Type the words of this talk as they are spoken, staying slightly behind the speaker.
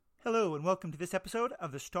Hello and welcome to this episode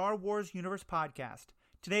of the Star Wars Universe Podcast.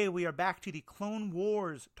 Today we are back to the Clone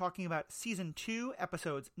Wars, talking about Season 2,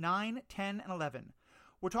 Episodes 9, 10, and 11.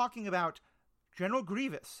 We're talking about General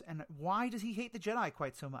Grievous and why does he hate the Jedi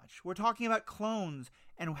quite so much. We're talking about clones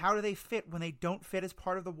and how do they fit when they don't fit as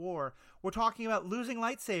part of the war. We're talking about losing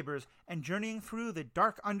lightsabers and journeying through the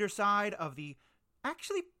dark underside of the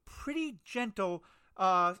actually pretty gentle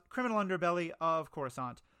criminal underbelly of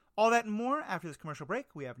Coruscant. All that and more after this commercial break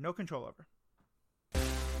we have no control over.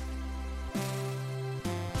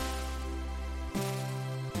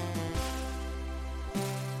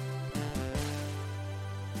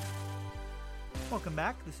 Welcome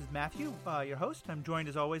back. This is Matthew, your host. I'm joined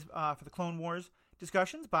as always for the Clone Wars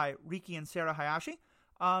discussions by Riki and Sarah Hayashi.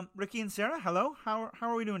 Riki and Sarah, hello. How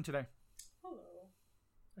are we doing today? Hello.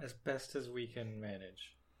 As best as we can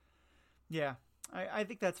manage. Yeah, I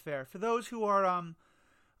think that's fair. For those who are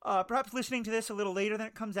perhaps listening to this a little later than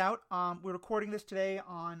it comes out, we're recording this today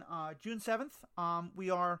on June 7th. We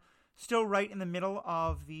are still right in the middle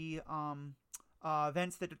of the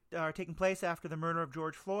events that are taking place after the murder of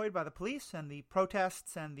George Floyd by the police and the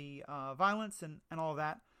protests and the violence and all of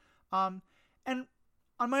that. And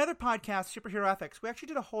on my other podcast, Superhero Ethics, we actually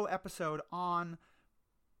did a whole episode on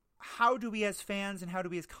how do we as fans and how do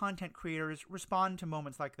we as content creators respond to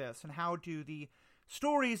moments like this, and how do the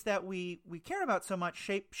stories that we care about so much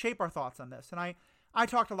shape our thoughts on this. And I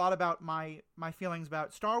talked a lot about my feelings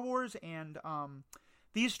about Star Wars and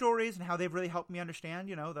these stories and how they've really helped me understand,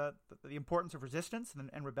 you know, the importance of resistance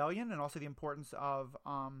and rebellion, and also the importance of,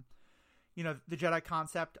 you know, the Jedi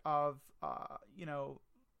concept of, you know,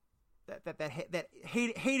 that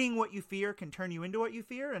hating what you fear can turn you into what you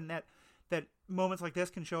fear, and that moments like this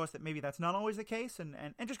can show us that maybe that's not always the case,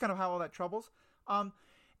 and just kind of how all that troubles.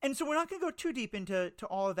 And so we're not going to go too deep into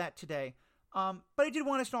all of that today. But I did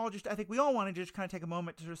want us to all I think we all wanted to just kind of take a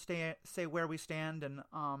moment to sort of say where we stand, and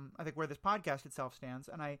I think where this podcast itself stands.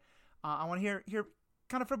 And I want to hear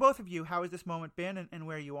kind of for both of you, how has this moment been and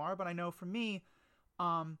where you are. But I know for me,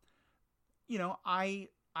 you know, I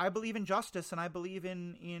believe in justice, and I believe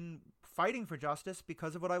in fighting for justice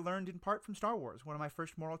because of what I learned in part from Star Wars, one of my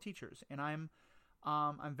first moral teachers. And I'm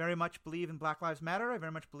very much believe in Black Lives Matter. I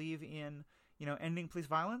very much believe in, you know, ending police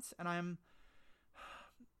violence, and I'm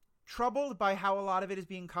troubled by how a lot of it is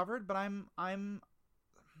being covered, but I'm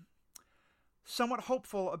somewhat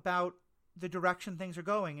hopeful about the direction things are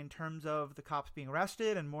going in terms of the cops being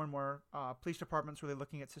arrested and more police departments really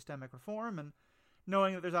looking at systemic reform, and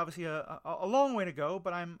knowing that there's obviously a long way to go.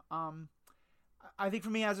 But I think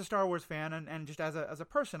for me as a Star Wars fan and just as a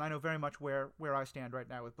person, I know very much where I stand right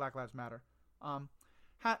now with Black Lives Matter. How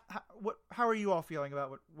are you all feeling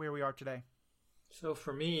about where we are today? So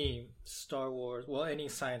for me, Star Wars, well, any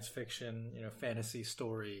science fiction, you know, fantasy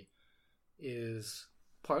story is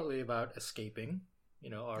partly about escaping, you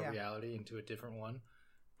know, our reality into a different one.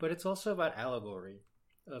 But it's also about allegory,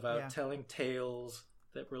 about telling tales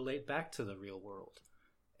that relate back to the real world.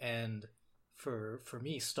 And for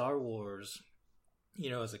me, Star Wars, you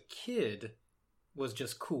know, as a kid was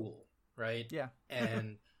just cool, right? Yeah.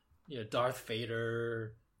 And, you know, Darth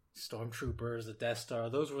Vader, Stormtroopers, the Death Star,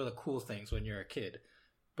 those were the cool things when you're a kid.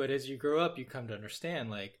 But as you grow up, you come to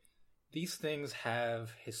understand, like, these things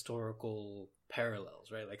have historical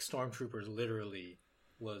parallels, right? Like, Stormtroopers literally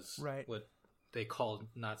was what they called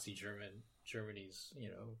Nazi Germany's, you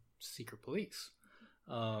know, secret police.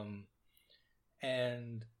 And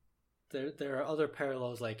there are other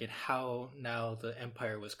parallels, like in how now the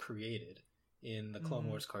Empire was created in the Clone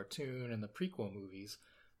Wars cartoon and the prequel movies,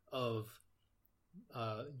 of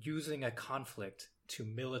using a conflict to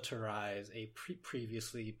militarize a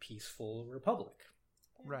previously peaceful republic,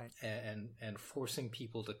 right? And forcing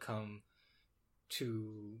people to come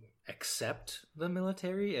to accept the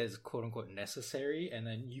military as quote unquote necessary, and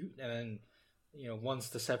then you know, once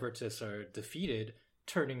the separatists are defeated,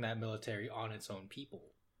 turning that military on its own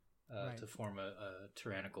people to form a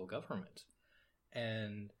tyrannical government.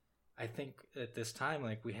 And I think at this time,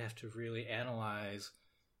 like, we have to really analyze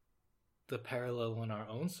the parallel in our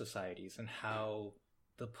own societies and how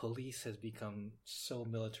the police has become so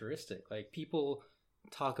militaristic. Like, people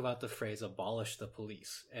talk about the phrase abolish the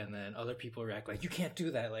police, and then other people react like, you can't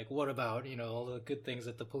do that. Like, what about, you know, all the good things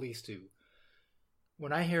that the police do?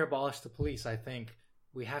 When I hear abolish the police, I think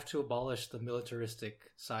we have to abolish the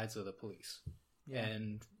militaristic sides of the police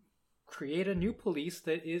and create a new police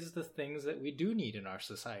that is the things that we do need in our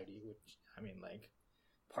society, which, I mean, like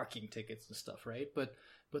parking tickets and stuff, right? But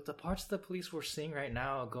the parts of the police we're seeing right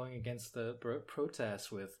now going against the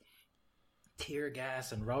protests with tear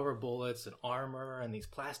gas and rubber bullets and armor and these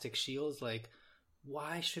plastic shields, like,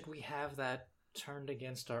 why should we have that turned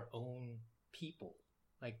against our own people.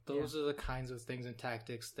 Like, those are the kinds of things and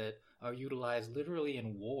tactics that are utilized literally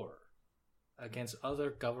in war against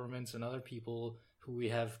other governments and other people who we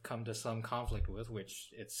have come to some conflict with, which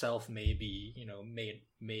itself may be,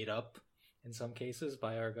 made up in some cases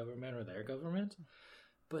by our government or their government.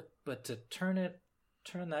 But to turn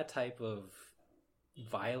that type of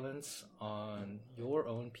violence on your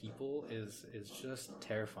own people is just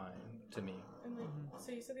terrifying to me. And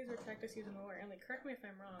so you said these were tactics used in war, and correct me if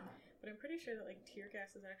I'm wrong, but I'm pretty sure that tear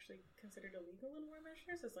gas is actually considered illegal in war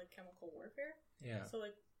measures as chemical warfare. Yeah. So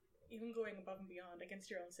even going above and beyond against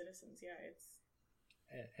your own citizens, it's.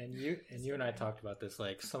 And you and I talked about this.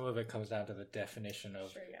 Some of it comes down to the definition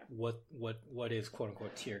of what is quote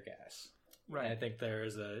unquote tear gas. Right. And I think there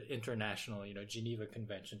is a international, Geneva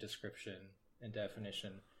Convention description and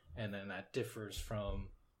definition, and then that differs from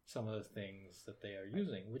some of the things that they are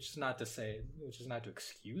using, which is not to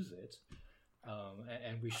excuse it.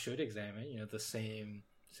 And we should examine, the same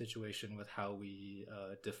situation with how we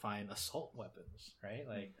define assault weapons, right?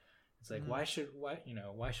 It's why should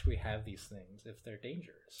we have these things if they're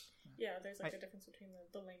dangerous? Yeah, there's a difference between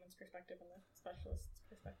the layman's perspective and the specialist's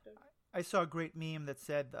perspective. I saw a great meme that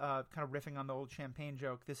said, kind of riffing on the old champagne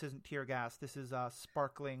joke, "This isn't tear gas. This is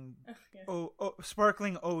sparkling,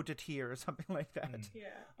 sparkling ode to tear," or something like that.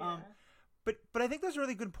 Yeah. But I think those are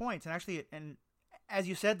really good points. And actually, and as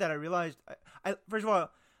you said that, I realized, first of all,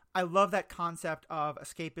 I love that concept of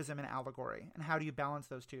escapism and allegory, and how do you balance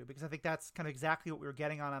those two? Because I think that's kind of exactly what we were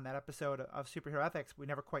getting on that episode of Superhero Ethics. We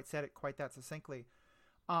never quite said it quite that succinctly.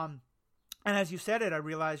 And as you said it, I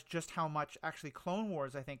realized just how much actually Clone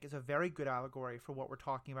Wars, I think, is a very good allegory for what we're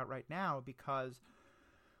talking about right now, because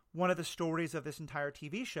one of the stories of this entire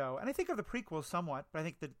TV show, and I think of the prequels somewhat, but I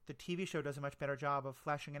think the TV show does a much better job of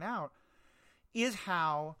fleshing it out, is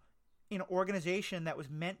how an organization that was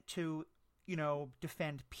meant to,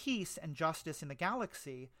 defend peace and justice in the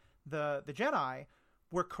galaxy, the Jedi,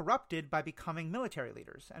 were corrupted by becoming military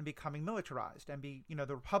leaders and becoming militarized, and the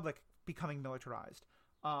Republic becoming militarized.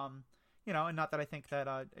 And not that I think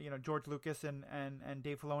that George Lucas and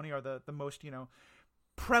Dave Filoni are the most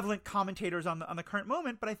prevalent commentators on the current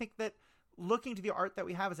moment, but I think that looking to the art that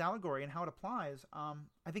we have as allegory and how it applies,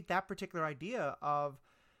 I think that particular idea of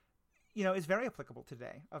is very applicable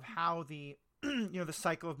today, of how the the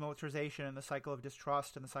cycle of militarization and the cycle of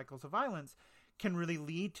distrust and the cycles of violence can really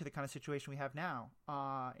lead to the kind of situation we have now,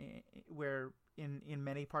 where in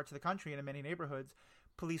many parts of the country and in many neighborhoods,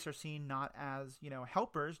 police are seen not as,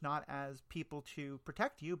 helpers, not as people to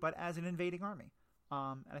protect you, but as an invading army.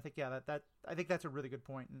 And I think, I think that's a really good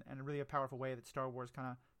point, and really a powerful way that Star Wars kind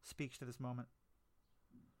of speaks to this moment.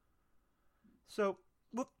 So,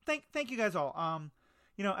 well, thank you guys all.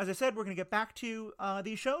 As I said, we're going to get back to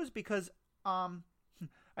these shows because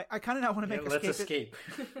I kind of now want to make let's escape.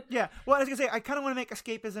 Yeah, well, I was going to say, I kind of want to make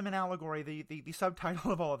escapism and allegory the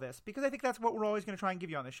subtitle of all of this, because I think that's what we're always going to try and give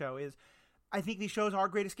you on the show is, I think these shows are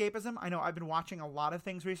great escapism. I know I've been watching a lot of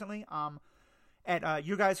things recently. At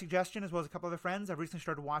your guys' suggestion, as well as a couple other friends, I've recently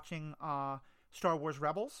started watching Star Wars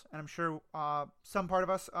Rebels, and I'm sure some part of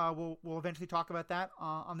us will eventually talk about that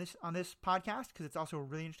on this podcast, because it's also a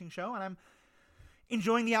really interesting show, and I'm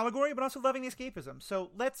enjoying the allegory, but also loving the escapism.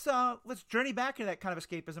 So let's journey back into that kind of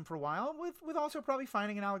escapism for a while, with also probably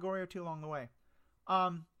finding an allegory or two along the way.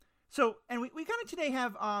 And we kind of today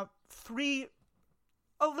have three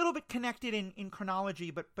a little bit connected in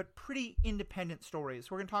chronology, but pretty independent stories.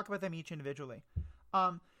 We're going to talk about them each individually.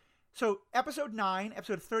 So episode 9,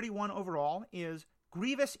 episode 31 overall, is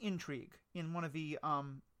Grievous Intrigue, in one of the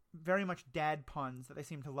very much dad puns that they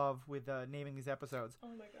seem to love with naming these episodes.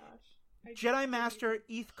 Oh my gosh. Jedi Master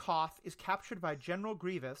Eth Koth is captured by General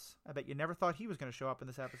Grievous. I bet you never thought he was going to show up in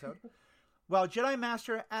this episode. While Jedi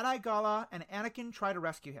Master Adi Gala and Anakin try to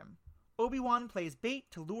rescue him. Obi-Wan plays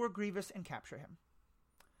bait to lure Grievous and capture him.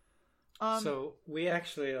 So we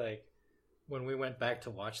actually, when we went back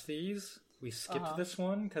to watch these, we skipped this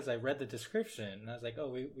one because I read the description and I was like, oh,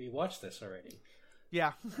 we watched this already.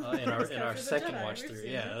 Yeah. In our second watch through.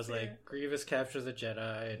 Yeah, I was like, Grievous captures a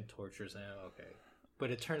Jedi and tortures him. Okay. But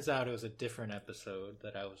it turns out it was a different episode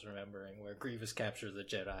that I was remembering where Grievous captures a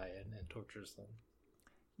Jedi and tortures them.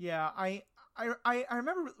 Yeah, I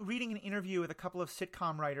remember reading an interview with a couple of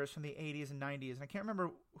sitcom writers from the 80s and 90s, and I can't remember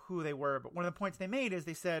who they were, but one of the points they made is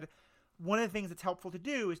they said, one of the things that's helpful to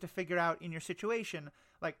do is to figure out in your situation,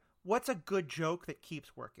 what's a good joke that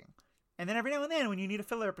keeps working? And then every now and then, when you need a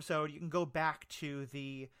filler episode, you can go back to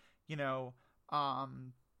the,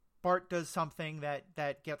 Bart does something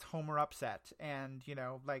that gets Homer upset, and,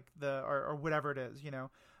 or whatever it is,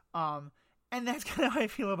 and that's kind of how I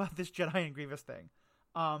feel about this Jedi and Grievous thing.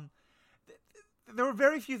 there were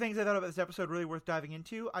very few things I thought about this episode really worth diving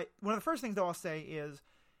into. One of the first things I'll say is,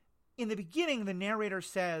 in the beginning, the narrator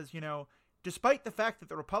says, despite the fact that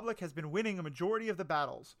the Republic has been winning a majority of the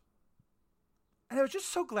battles. And I was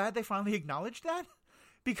just so glad they finally acknowledged that,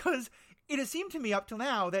 because it has seemed to me up till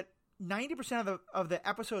now that 90% of the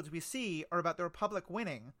episodes we see are about the Republic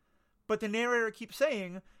winning, but the narrator keeps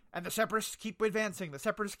saying, and the Separatists keep advancing, the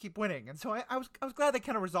Separatists keep winning. And so I was glad they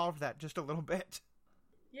kind of resolved that just a little bit.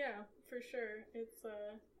 Yeah, for sure. It's,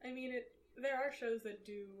 there are shows that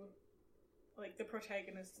do, like, the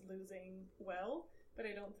protagonist losing well, but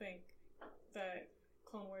I don't think that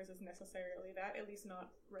Clone Wars is necessarily that, at least not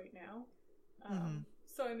right now.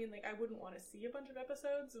 So, I wouldn't want to see a bunch of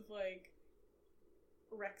episodes of, like,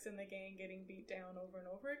 Rex and the gang getting beat down over and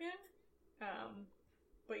over again.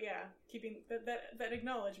 But yeah, keeping that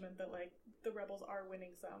acknowledgement that, like, the rebels are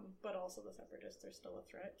winning some, but also the Separatists are still a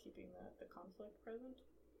threat, keeping the conflict present.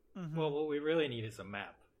 Mm-hmm. Well, what we really need is a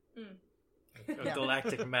map. A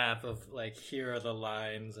galactic map of, like, here are the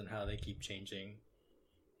lines and how they keep changing.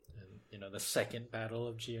 And, the second battle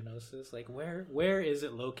of Geonosis. Like, where is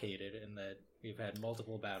it located in that we've had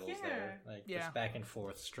multiple battles there? Like, this back and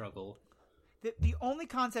forth struggle. The only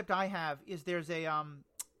concept I have is there's a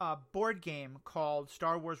board game called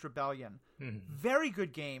Star Wars Rebellion. Mm-hmm. Very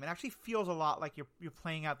good game. It actually feels a lot like you're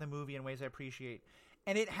playing out the movie in ways I appreciate.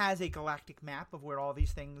 And it has a galactic map of where all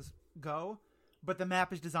these things go, but the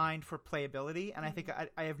map is designed for playability. And I think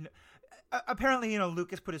I have apparently,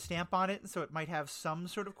 Lucas put a stamp on it, and so it might have some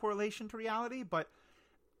sort of correlation to reality. But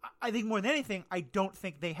I think more than anything, I don't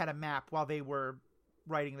think they had a map while they were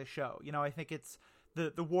writing the show. I think it's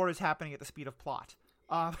the war is happening at the speed of plot.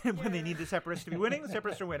 And when they need the Separatists to be winning, the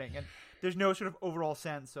Separatists are winning, and there's no sort of overall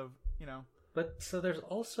sense of But so there's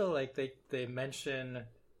also, like, they mention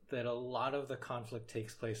that a lot of the conflict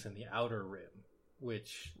takes place in the Outer Rim,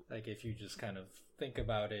 which, like, if you just kind of think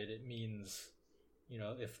about it, it means,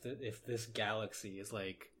 if this galaxy is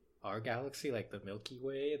like our galaxy, like the Milky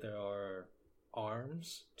Way, there are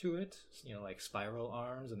arms to it, like spiral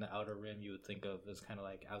arms, and the Outer Rim you would think of as kind of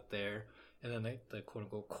like out there, and then the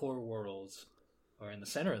quote-unquote core worlds are in the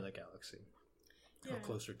center of the galaxy, or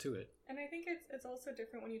closer to it. And I think it's also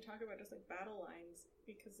different when you talk about just, like, battle lines,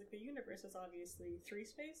 because, like, the universe is obviously 3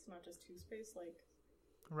 space, not just 2 space, like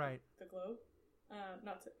the globe.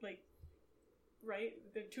 Not to, like, right?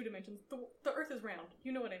 The 2 dimensions. The Earth is round.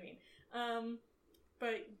 You know what I mean.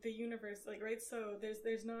 But the universe, like, right? So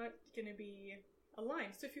there's not going to be a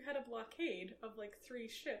line. So if you had a blockade of, like, 3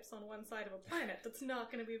 ships on one side of a planet, that's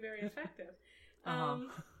not going to be very effective.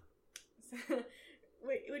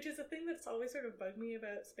 Which is a thing that's always sort of bugged me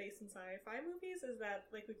about space and sci-fi movies, is that,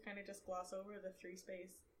 like, we kind of just gloss over the 3-space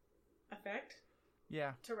effect.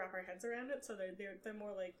 Yeah. To wrap our heads around it, so they're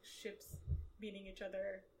more like ships beating each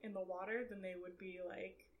other in the water than they would be,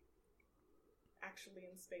 like, actually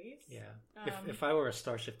in space. Yeah. If I were a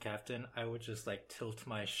starship captain, I would just, like, tilt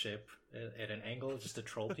my ship at an angle just to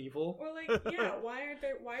troll people. Or, like,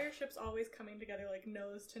 why are ships always coming together, like,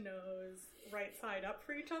 nose to nose, right side up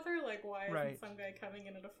for each other? Like, why isn't some guy coming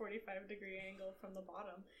in at a 45-degree angle from the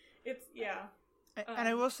bottom? It's, And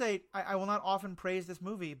I will say, I will not often praise this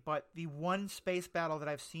movie, but the one space battle that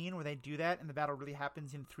I've seen where they do that and the battle really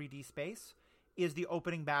happens in 3D space is the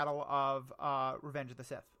opening battle of Revenge of the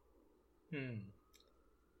Sith.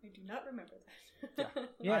 I do not remember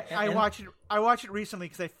that. I watched it recently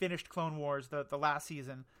because I finished Clone Wars, the last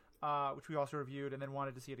season, which we also reviewed, and then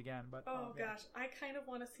wanted to see it again. But gosh, I kind of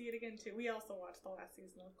want to see it again too. We also watched the last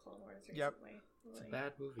season of Clone Wars recently. Yep. It's a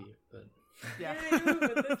bad movie, but I know,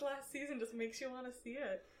 but this last season just makes you want to see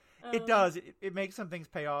it. It does. It makes some things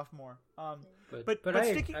pay off more. But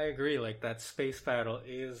I agree. Like, that space battle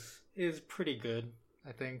is pretty good,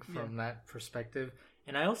 I think, from that perspective.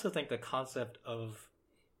 And I also think the concept of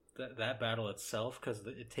that battle itself, because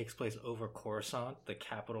it takes place over Coruscant, the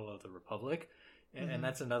capital of the Republic, and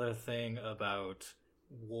that's another thing about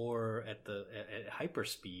war at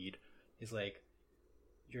hyperspeed, is, like,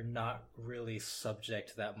 you're not really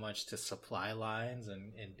subject that much to supply lines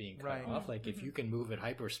and being cut off. Like, if you can move at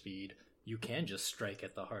hyperspeed, you can just strike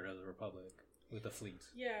at the heart of the Republic with the fleet.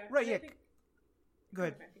 Yeah. Right, yeah. Go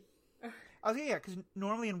ahead. Because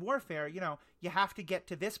normally in warfare, you have to get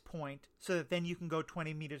to this point so that then you can go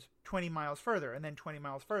 20 miles further, and then 20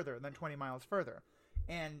 miles further, and then 20 miles further.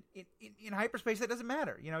 And in hyperspace, that doesn't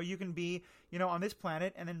matter. You can be, on this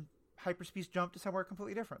planet, and then hyperspace jump to somewhere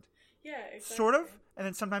completely different. Yeah, exactly. Sort of. And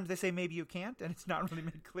then sometimes they say maybe you can't, and it's not really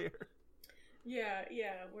made clear. Yeah,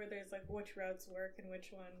 where there's, like, which routes work and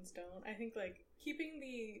which ones don't. I think, like, keeping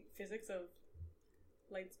the physics of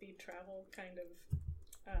light speed travel kind of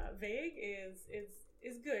vague is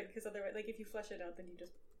is good, because otherwise, like, if you flesh it out, then you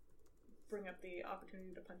just bring up the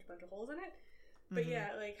opportunity to punch a bunch of holes in it. But yeah,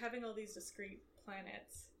 like, having all these discrete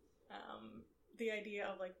planets, the idea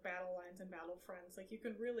of, like, battle lines and battle fronts, like, you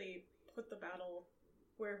can really put the battle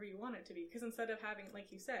wherever you want it to be, because instead of having,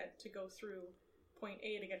 like you said, to go through point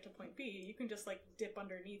A to get to point B, you can just, like, dip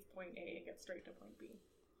underneath point A and get straight to point B.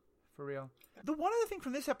 For real. The one other thing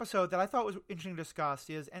from this episode that I thought was interesting to discuss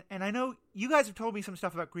is, and I know you guys have told me some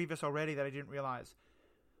stuff about Grievous already that I didn't realize.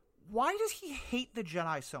 Why does he hate the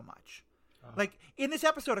Jedi so much? Like, in this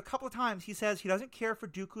episode, a couple of times, he says he doesn't care for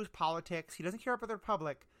Dooku's politics. He doesn't care about the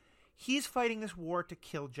Republic. He's fighting this war to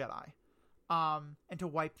kill Jedi, and to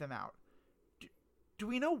wipe them out. Do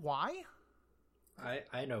we know why?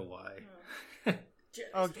 I know why.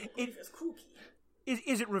 Grievous kooky.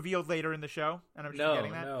 Is it revealed later in the show? And I'm just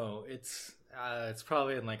getting that? No. It's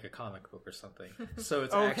probably in like a comic book or something. So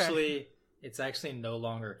it's actually no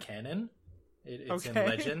longer canon. It's in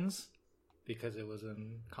Legends because it was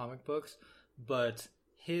in comic books. But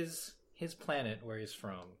his planet where he's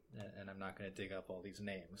from, and I'm not going to dig up all these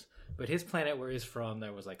names, but his planet where he's from,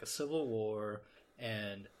 there was like a civil war,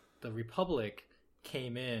 and the Republic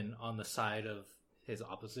came in on the side of his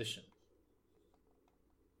opposition.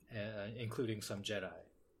 Including some Jedi.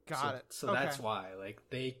 Got it. So that's why, like,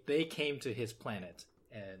 they came to his planet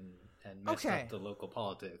and messed up the local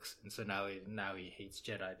politics, and so now he hates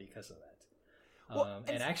Jedi because of that. Well,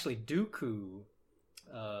 and actually, Dooku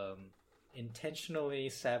intentionally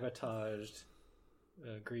sabotaged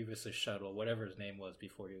Grievous's shuttle, whatever his name was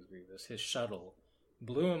before he was Grievous. His shuttle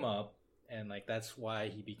blew him up, and like that's why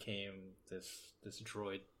he became this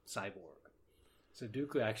droid cyborg. So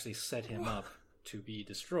Dooku actually set him up to be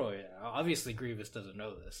destroyed. Obviously, Grievous doesn't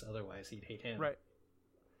know this. Otherwise, he'd hate him. Right.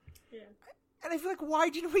 Yeah. And I feel like, why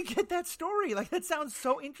didn't we get that story? Like, that sounds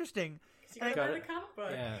so interesting. You gotta buy the comic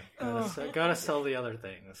book. Yeah. Gotta sell the other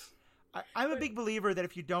things. I'm a big believer that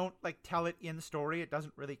if you don't, like, tell it in the story, it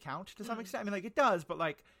doesn't really count to some extent. I mean, like, it does, but,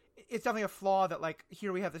 like, it's definitely a flaw that, like,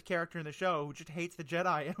 here we have this character in the show who just hates the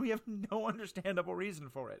Jedi, and we have no understandable reason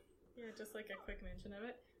for it. Yeah, just, like, a quick mention of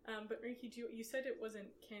it. But Ricky, you said it wasn't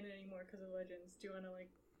canon anymore because of Legends. Do you want to, like,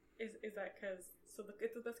 is that because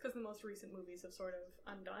that's because the most recent movies have sort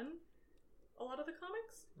of undone a lot of the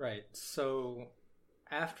comics? Right. So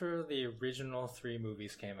after the original 3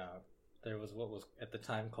 movies came out, there was what was at the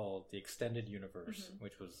time called the Extended Universe,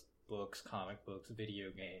 which was books, comic books,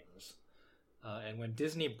 video games. And when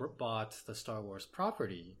Disney bought the Star Wars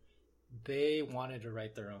property, they wanted to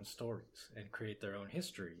write their own stories and create their own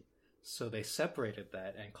history. So they separated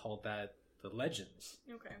that and called that the Legends.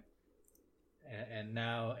 Okay. And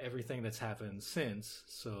now everything that's happened since,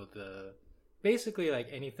 so basically like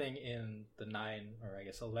anything in the 9 or I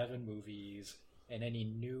guess 11 movies and any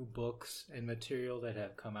new books and material that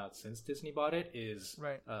have come out since Disney bought it is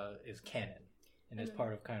canon and is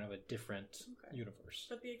part of kind of a different universe.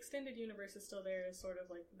 But the extended universe is still there as sort of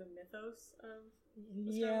like the mythos of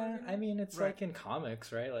the Star Wars universe? I mean it's like in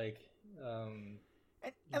comics, right? Like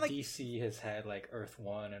and DC has had like Earth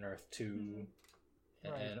 1 and Earth 2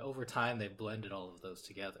 and over time they've blended all of those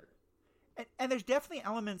together. And there's definitely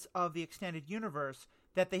elements of the extended universe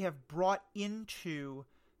that they have brought into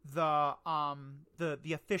the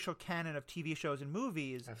official canon of TV shows and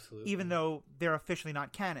movies. Absolutely. Even though they're officially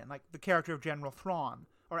not canon. Like the character of General Thrawn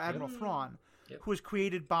or Admiral Thrawn, who was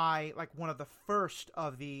created by like one of the first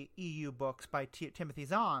of the EU books by Timothy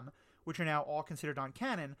Zahn, which are now all considered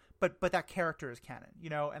non-canon, but that character is canon, you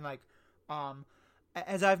know, and like,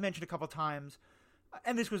 as I've mentioned a couple times,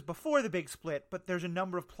 and this was before the big split, but there's a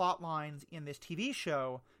number of plot lines in this TV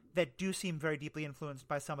show that do seem very deeply influenced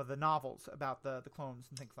by some of the novels about the clones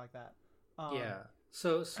and things like that.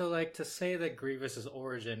 So like to say that Grievous's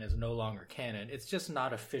origin is no longer canon, it's just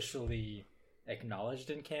not officially acknowledged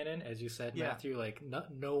in canon, as you said, Matthew. Like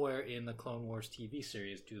nowhere in the Clone Wars TV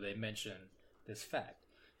series do they mention this fact.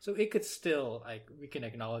 So it could still, like, we can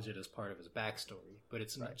acknowledge it as part of his backstory, but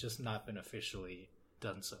it's just not been officially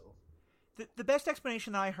done so. The best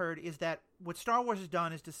explanation that I heard is that what Star Wars has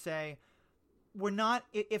done is to say, we're not,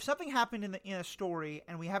 if something happened in a story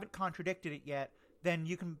and we haven't contradicted it yet, then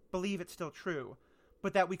you can believe it's still true.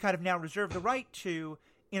 But that we kind of now reserve the right to,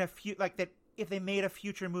 that if they made a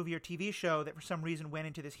future movie or TV show that for some reason went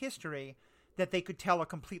into this history, that they could tell a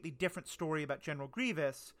completely different story about General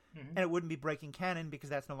Grievous, and it wouldn't be breaking canon because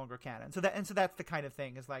that's no longer canon. So that's the kind of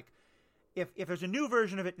thing is like, if there's a new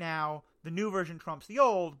version of it now, the new version trumps the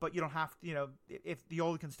old, but you don't have to, you know, if the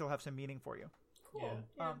old can still have some meaning for you. Cool.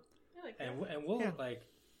 Yeah. I like that. And we'll like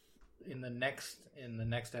in the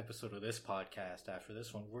next episode of this podcast after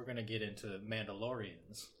this one, we're gonna get into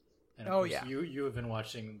Mandalorians. And of course, you have been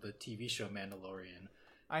watching the TV show Mandalorian.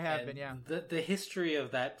 I have been, yeah. The history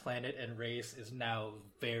of that planet and race is now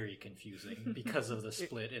very confusing because of the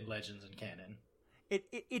split in Legends and canon.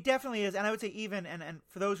 It definitely is, and I would say even, and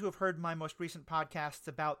for those who have heard my most recent podcasts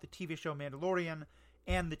about the TV show Mandalorian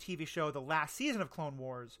and the TV show The Last Season of Clone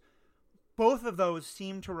Wars, both of those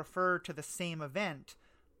seem to refer to the same event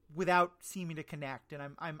without seeming to connect.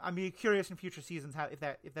 And I'm curious in future seasons how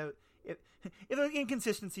if those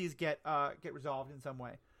inconsistencies get resolved in some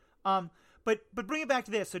way. But bring it back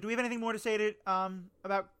to this. So, do we have anything more to say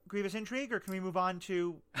about Grievous Intrigue, or can we move on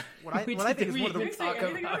to what I think is one of the talk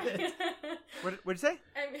about it? What'd you say?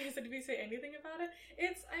 So did we say anything about it?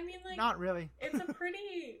 Not really. It's a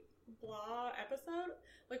pretty blah episode.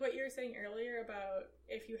 Like what you were saying earlier about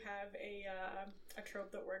if you have a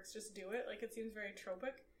trope that works, just do it. Like it seems very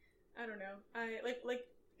tropic. I don't know. I like.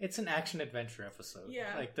 It's an action-adventure episode.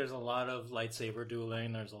 Yeah. Like, there's a lot of lightsaber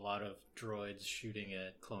dueling. There's a lot of droids shooting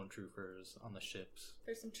at clone troopers on the ships.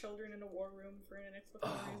 There's some children in a war room for an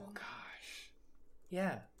inexplicable reason. Oh, gosh.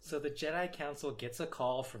 Yeah. So the Jedi Council gets a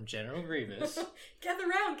call from General Grievous. Gather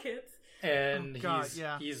round, kids! And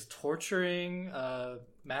he's torturing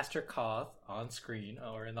Master Koth on screen,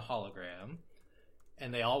 or in the hologram.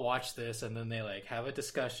 And they all watch this, and then they have a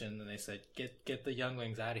discussion, and they said, "Get the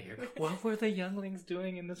younglings out of here." What were the younglings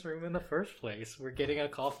doing in this room in the first place? We're getting a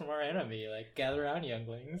call from our enemy. Gather around,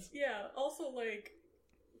 younglings. Yeah. Also,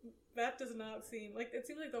 that does not seem it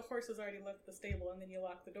seems like the horse has already left the stable, and then you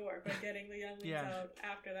lock the door by getting the younglings out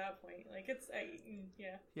after that point. It's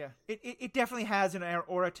yeah. Yeah. It definitely has an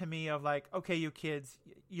aura to me of okay, you kids,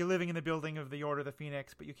 you're living in the building of the Order of the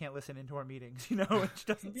Phoenix, but you can't listen into our meetings. Which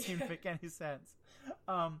doesn't seem to make any sense.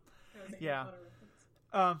 Harry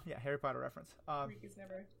Potter reference. Ricky's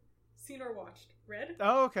never seen or watched. Read?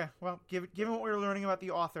 Oh, okay. Well, given what we were learning about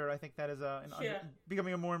the author, I think that is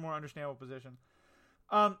becoming a more and more understandable position.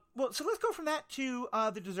 So let's go from that to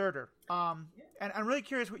the Deserter. And I'm really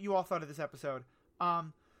curious what you all thought of this episode.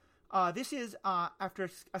 This is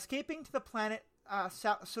after escaping to the planet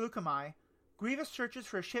Seleucami, Grievous searches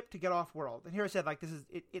for a ship to get off world. And here I said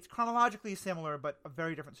it's chronologically similar, but a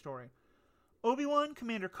very different story. Obi-Wan,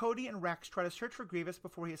 Commander Cody, and Rex try to search for Grievous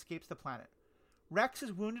before he escapes the planet. Rex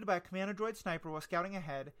is wounded by a commando droid sniper while scouting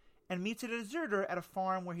ahead, and meets a deserter at a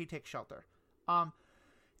farm where he takes shelter. And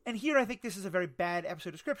here I think this is a very bad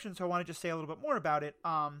episode description, so I want to just say a little bit more about it,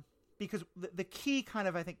 because the key kind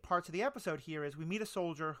of, I think, parts of the episode here is we meet a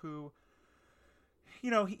soldier who,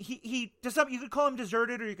 he does something, you could call him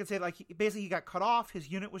deserted, or you could say, basically he got cut off,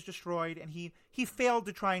 his unit was destroyed, and he failed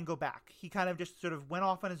to try and go back. He kind of just sort of went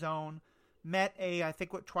off on his own, met I think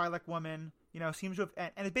Twi'lek woman, seems to have,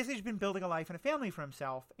 and has basically just been building a life and a family for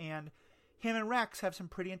himself. And him and Rex have some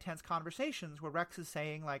pretty intense conversations where Rex is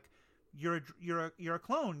saying, you're a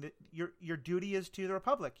clone. Your duty is to the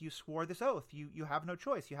Republic. You swore this oath. You have no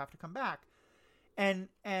choice. You have to come back. And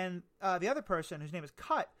the other person, whose name is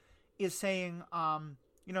Cut, is saying,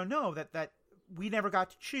 no, that we never got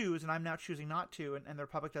to choose, and I'm now choosing not to, and the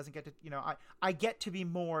Republic doesn't get to, I get to be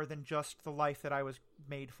more than just the life that I was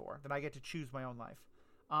made for, that I get to choose my own life.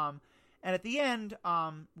 And at the end,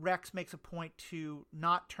 Rex makes a point to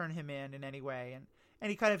not turn him in any way, and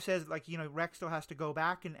he kind of says, Rex still has to go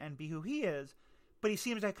back and be who he is, but he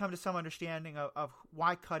seems to come to some understanding of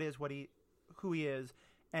why Cut is who he is,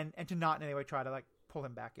 and to not in any way try to, pull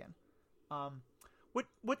him back in.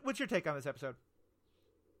 What's your take on this episode?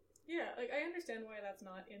 Yeah, I understand why that's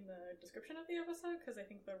not in the description of the episode, because I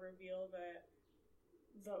think the reveal that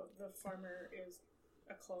the farmer is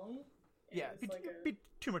a clone. Yeah, be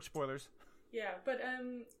too much spoilers. Yeah, but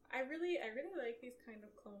I really like these kind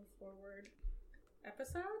of clone forward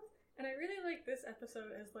episodes, and I really like this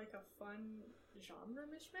episode as a fun genre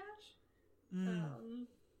mishmash.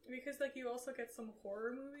 Because you also get some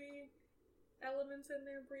horror movie elements in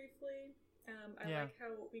there briefly. I like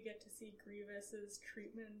how we get to see Grievous's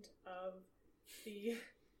treatment of the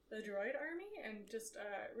droid army, and just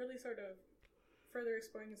really sort of further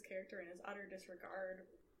exploring his character and his utter disregard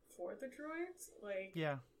for the droids.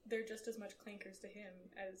 They're just as much clankers to him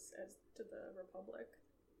as to the Republic.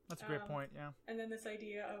 That's a great point, yeah. And then this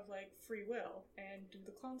idea of free will, and do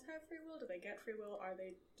the clones have free will? Do they get free will? Are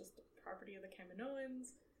they just the property of the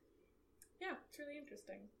Kaminoans? Yeah, it's really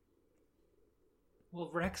interesting. Well,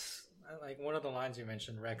 Rex, one of the lines you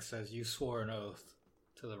mentioned, Rex says, "You swore an oath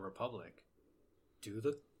to the Republic." Do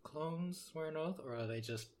the clones swear an oath, or are they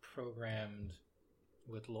just programmed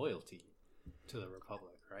with loyalty to the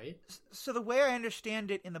Republic, right? So the way I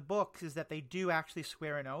understand it in the books is that they do actually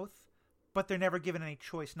swear an oath, but they're never given any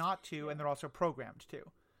choice not to, and they're also programmed to.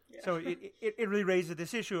 Yeah. So it really raises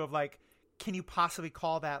this issue of, can you possibly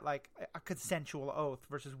call that, a consensual oath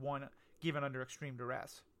versus one given under extreme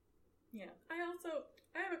duress. Yeah. I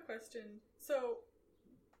have a question. So,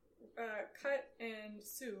 Cut and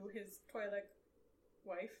Sue, his Twi'lek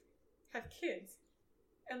wife, have kids.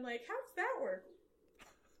 And, like, how does that work?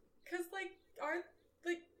 Because, like,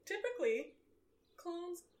 typically,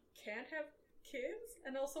 clones can't have kids?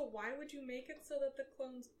 And also, why would you make it so that the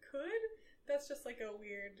clones could? That's just, like, a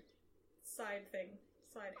weird side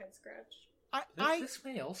head scratch. This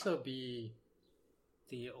may also be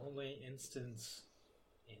the only instance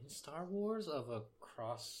in Star Wars of a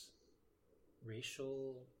cross-racial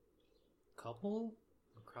couple,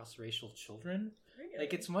 or cross-racial children. Really?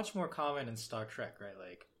 Like, it's much more common in Star Trek, right?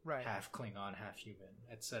 Like, half Klingon, half human,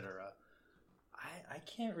 etc. I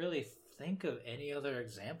can't really think of any other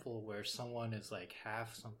example where someone is like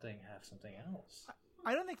half something else.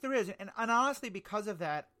 I don't think there is, and honestly, because of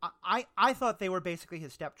that, I thought they were basically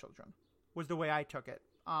his stepchildren. Was the way I took it.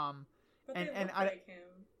 But they look like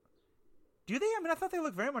him. Do they? I mean, I thought they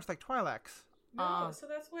looked very much like Twi'leks. No, so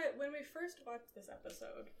that's what when we first watched this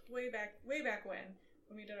episode, way back when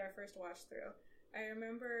we did our first watch through. I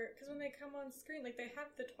remember because when they come on screen, like they have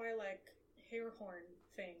the Twi'lek hair horn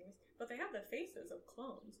things, but they have the faces of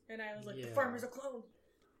clones, and I was like, the farmer's a clone.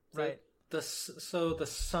 Right. So the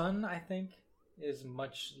son, I think, is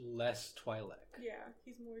much less Twi'lek. Yeah,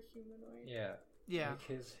 he's more humanoid. Yeah. Yeah. Like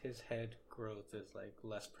his head growth is like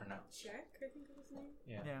less pronounced. Jack, I think is his name.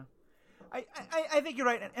 Yeah. I think you're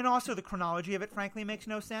right, and also the chronology of it, frankly, makes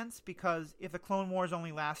no sense because if the Clone Wars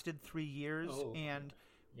only lasted 3 years and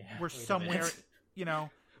we're somewhere,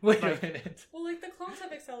 Wait a minute. Well, like the clones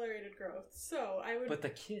have accelerated growth, so I would. But the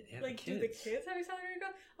kid, do the kids have accelerated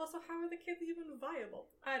growth? Also, how are the kids even viable?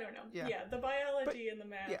 I don't know. Yeah, the biology and the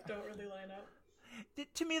math don't really line up.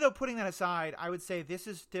 To me, though, putting that aside, I would say this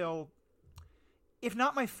is still, if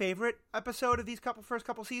not my favorite episode of these first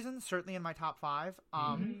couple seasons, certainly in my top 5.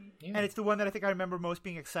 And it's the one that I think I remember most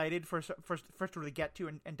being excited for first to really get to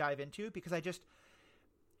and dive into, because I just,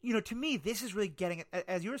 to me, this is really getting,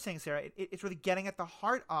 as you were saying, Sarah, it's really getting at the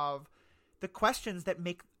heart of the questions that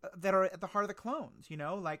are at the heart of the clones,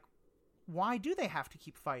 like, why do they have to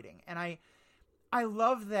keep fighting? And I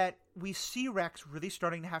love that we see Rex really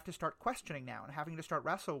starting to have to start questioning now and having to start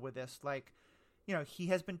wrestle with this, like, he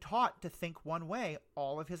has been taught to think one way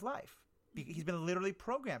all of his life. He's been literally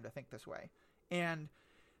programmed to think this way. And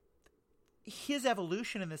his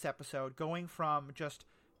evolution in this episode, going from just,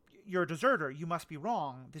 you're a deserter, you must be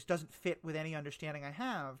wrong, this doesn't fit with any understanding I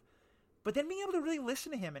have, but then being able to really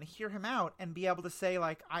listen to him and hear him out and be able to say,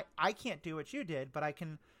 like, I can't do what you did, but I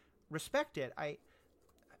can respect it. I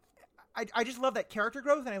just love that character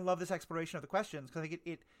growth, and I love this exploration of the questions, because I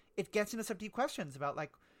think it gets into some deep questions about,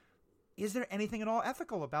 like, is there anything at all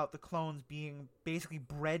ethical about the clones being basically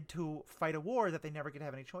bred to fight a war that they never get to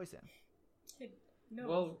have any choice in? No.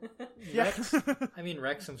 Well,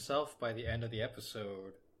 Rex himself, by the end of the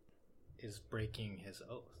episode, is breaking his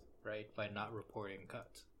oath, right? By not reporting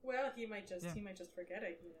Cut. Well, he might just forget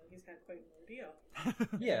it. He's had quite an ordeal.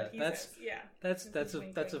 Yeah,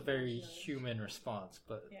 that's a very human response.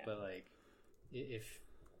 But like,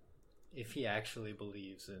 if he actually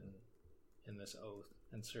believes in this oath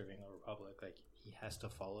and serving a republic, like, he has to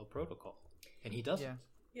follow protocol, and he doesn't.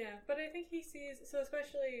 Yeah, but I think he sees, so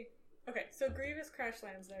especially, okay, so Grievous crash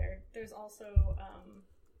lands there. There's also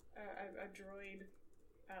a droid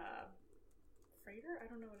freighter? I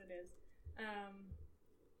don't know what it is.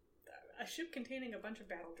 A ship containing a bunch of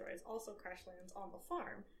battle droids also crash lands on the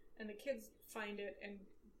farm, and the kids find it and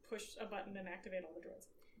push a button and activate all the droids.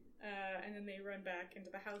 And then they run back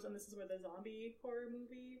into the house, and this is where the zombie horror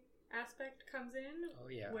movie aspect comes in. Oh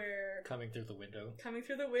yeah, where coming through the window,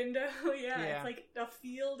 yeah. It's like a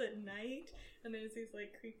field at night, and there's these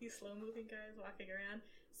like creepy slow moving guys walking around.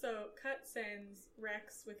 So Cut sends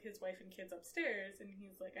Rex with his wife and kids upstairs, and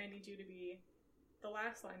he's like, I need you to be the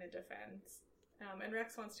last line of defense. And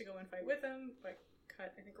Rex wants to go and fight with him, but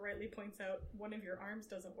Cut, I think, rightly points out, one of your arms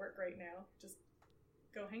doesn't work right now, just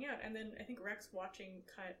go hang out. And then I think Rex, watching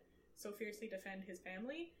Cut so fiercely defend his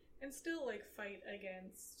family and still like fight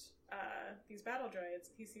against these battle droids,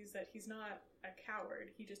 he sees that he's not a coward.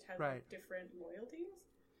 He just has like, different loyalties,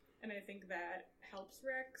 and I think that helps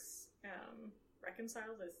Rex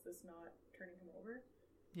reconcile this not turning him over.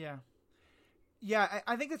 Yeah,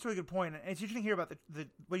 I think that's a really good point. And it's interesting to hear about the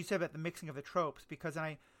what you said about the mixing of the tropes, because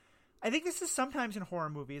I think this is sometimes in horror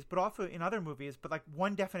movies, but also in other movies. But like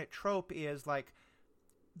one definite trope is like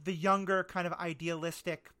the younger kind of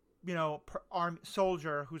idealistic, armed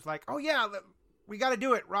soldier who's like, oh yeah, we got to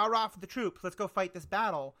do it, rah rah for the troops, let's go fight this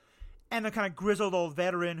battle. And the kind of grizzled old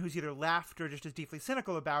veteran who's either left or just as deeply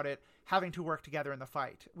cynical about it, having to work together in the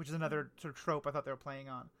fight, which is another sort of trope I thought they were playing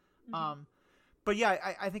on. But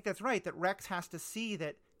yeah, I think that's right, that Rex has to see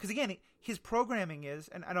that, because again, his programming is,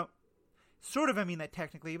 and I mean that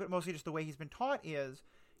technically, but mostly just the way he's been taught is,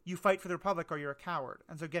 you fight for the Republic or you're a coward.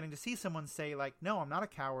 And so getting to see someone say, like, no, I'm not a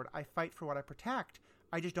coward, I fight for what I protect,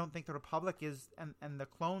 I just don't think the Republic is, and the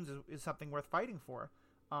clones is something worth fighting for,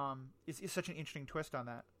 is such an interesting twist on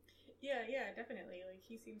that. Yeah, definitely. Like,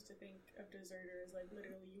 he seems to think of deserters like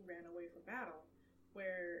literally you ran away from battle,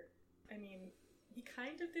 where, I mean, he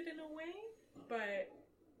kind of did in a way, but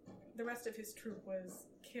the rest of his troop was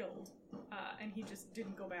killed, and he just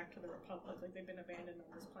didn't go back to the Republic. Like, they've been abandoned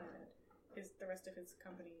on this planet. The rest of his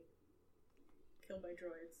company killed by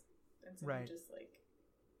droids, and so he just, like,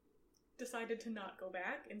 decided to not go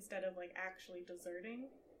back instead of, like, actually deserting,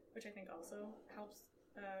 which I think also helps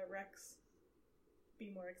Rex be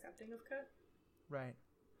more accepting of Cut. Right.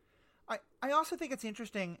 I also think it's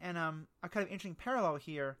interesting, and a kind of interesting parallel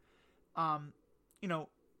here. You know,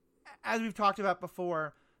 as we've talked about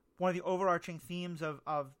before, one of the overarching themes of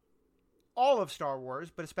all of Star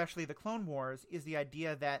Wars, but especially the Clone Wars, is the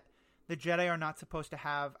idea that the Jedi are not supposed to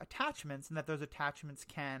have attachments, and that those attachments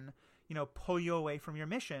can, you know, pull you away from your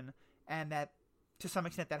mission, and that to some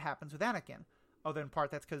extent that happens with Anakin. Although in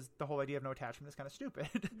part that's because the whole idea of no attachment is kind of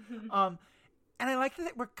stupid. And I like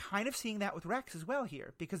that we're kind of seeing that with Rex as well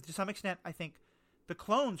here, because to some extent I think the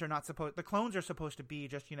clones are supposed to be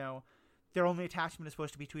just, you know, their only attachment is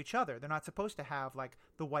supposed to be to each other. They're not supposed to have, like,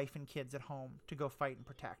 the wife and kids at home to go fight and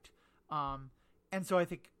protect. And so I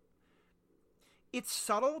think it's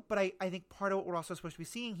subtle, but I think part of what we're also supposed to be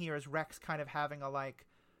seeing here is Rex kind of having a, like,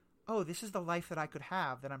 oh, this is the life that I could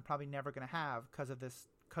have that I'm probably never going to have because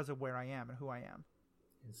of where I am and who I am.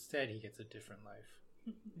 Instead, he gets a different life.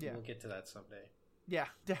 Yeah. We'll get to that someday. Yeah,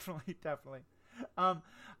 definitely.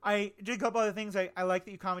 I did a couple other things. I like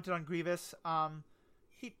that you commented on Grievous.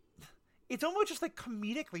 It's almost just, like,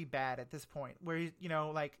 comedically bad at this point, where, you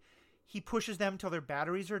know, like, he pushes them till their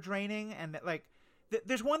batteries are draining, and that, like,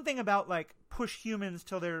 there's one thing about, like, push humans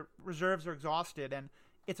till their reserves are exhausted, and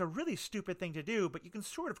it's a really stupid thing to do, but you can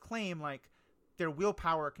sort of claim, like, their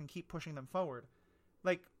willpower can keep pushing them forward.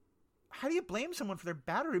 Like, how do you blame someone for their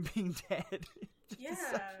battery being dead?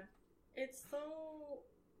 It's so...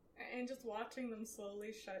 And just watching them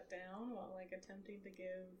slowly shut down while, like, attempting to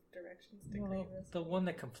give directions to Grievous. The one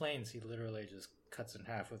that complains, he literally just cuts in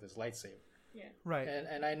half with his lightsaber. Yeah. Right.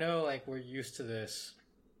 And I know, like, we're used to this,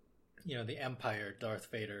 you know, the Empire, Darth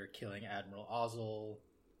Vader killing Admiral Ozzel,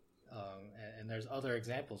 and there's other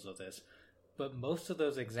examples of this. But most of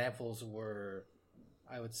those examples were,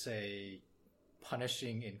 I would say,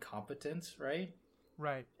 punishing incompetence, right?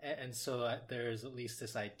 Right. And so there's at least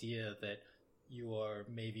this idea that you are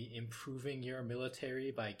maybe improving your military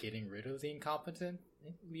by getting rid of the incompetent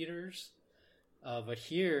leaders. But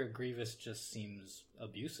here, Grievous just seems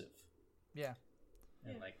abusive. Yeah.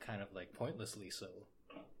 And, like, kind of, like, pointlessly so.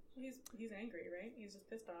 He's angry, right? He's just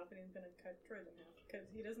pissed off, and he's going to cut droids in half, because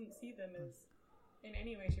he doesn't see them as, in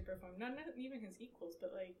any way, shape, or form, not even his equals,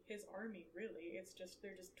 but, like, his army, really.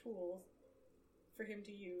 They're just tools for him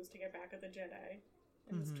to use to get back at the Jedi.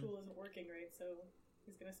 And this tool isn't working right, so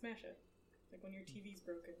he's going to smash it. Like when your TV's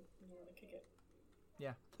broken and you want to kick it.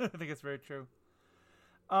 Yeah, I think it's very true.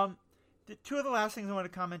 Two of the last things I want to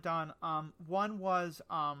comment on. One was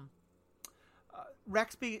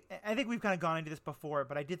Rex. I think we've kind of gone into this before,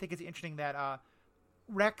 but I did think it's interesting that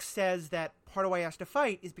Rex says that part of why he has to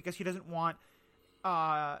fight is because he doesn't want,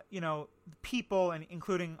 people, and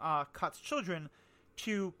including Cut's children,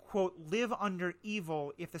 to, quote, live under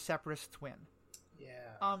evil if the Separatists win.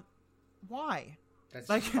 Yeah. Why? That's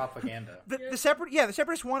like propaganda. The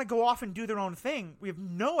Separatists want to go off and do their own thing. We have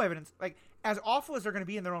no evidence. Like, as awful as they're going to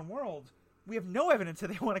be in their own world, we have no evidence that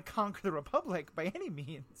they want to conquer the Republic by any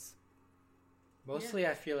means. Mostly,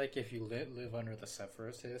 I feel like if you live under the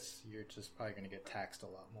Separatists, you're just probably going to get taxed a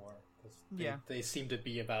lot more. They seem to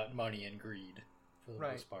be about money and greed for the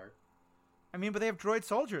most part. I mean, but they have droid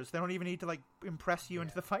soldiers. They don't even need to, like, impress you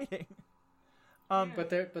into the fighting. But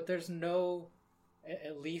there's no,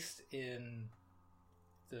 at least in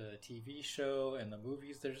the TV show and the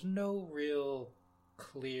movies, there's no real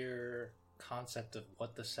clear concept of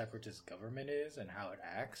what the Separatist government is and how it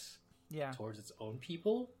acts towards its own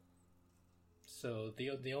people. So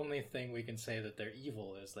the only thing we can say that they're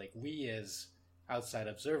evil is, like, we as outside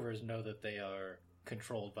observers know that they are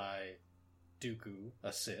controlled by Dooku,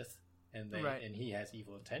 a Sith, and and he has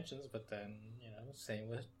evil intentions. But then, same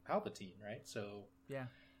with Palpatine, right? So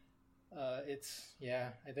I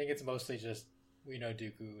think it's mostly just we know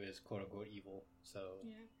Dooku is quote unquote evil, so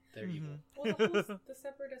they're evil. Well, the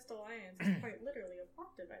Separatist Alliance is quite literally a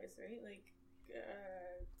plot device, right? Like,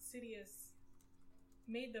 Sidious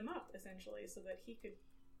made them up, essentially, so that he could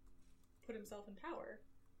put himself in power,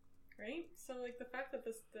 right? So, like, the fact that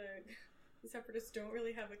the Separatists don't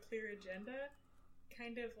really have a clear agenda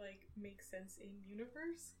kind of, like, makes sense in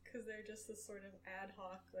universe, because they're just this sort of ad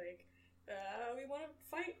hoc, like, we want to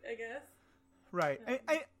fight, I guess. Right.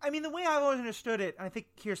 I mean, the way I've always understood it, and I think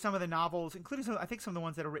here's some of the novels, including some of the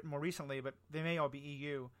ones that are written more recently, but they may all be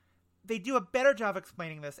EU, they do a better job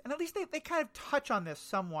explaining this, and at least they kind of touch on this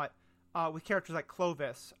somewhat with characters like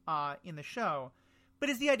Clovis in the show. But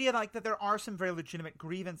is the idea like that there are some very legitimate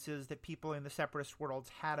grievances that people in the separatist worlds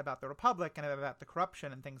had about the Republic and about the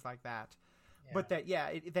corruption and things like that. Yeah. But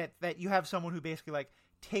that you have someone who basically like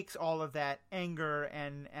takes all of that anger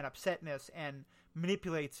and upsetness and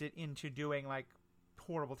manipulates it into doing like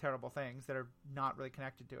horrible, terrible things that are not really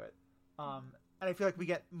connected to it. And I feel like we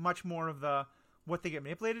get much more of the what they get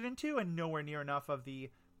manipulated into and nowhere near enough of the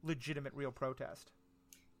legitimate real protest.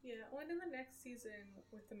 Yeah, well, and in the next season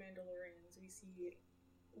with the Mandalorians, we see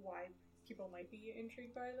why people might be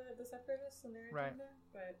intrigued by the Separatists and their agenda.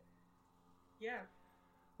 Right. But, yeah.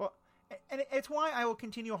 Well, and it's why I will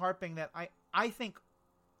continue harping that I think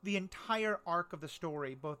the entire arc of the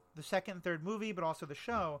story, both the second and third movie, but also the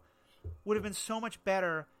show, would have been so much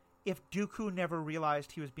better if Dooku never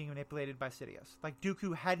realized he was being manipulated by Sidious. Like,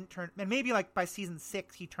 Dooku hadn't turned... And maybe, like, by season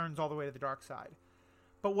 6, he turns all the way to the dark side.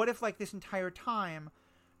 But what if, like, this entire time,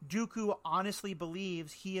 Dooku honestly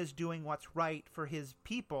believes he is doing what's right for his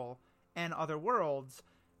people and other worlds,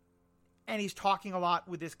 and he's talking a lot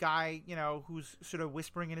with this guy, you know, who's sort of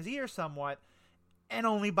whispering in his ear somewhat, and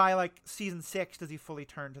only by, like, season 6 does he fully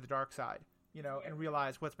turn to the dark side, you know, and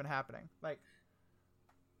realize what's been happening. Like...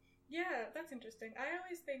 Yeah, that's interesting. I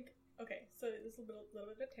always think, okay, so this is a little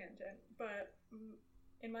bit of a tangent, but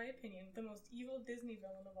in my opinion, the most evil Disney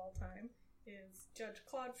villain of all time is Judge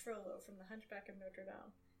Claude Frollo from The Hunchback of Notre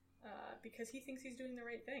Dame, because he thinks he's doing the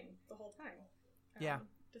right thing the whole time.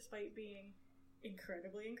 Despite being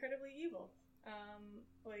incredibly, incredibly evil. I'm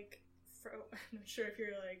not sure if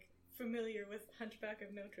you're, like, familiar with Hunchback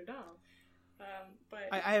of Notre Dame, but...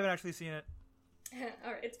 I haven't actually seen it.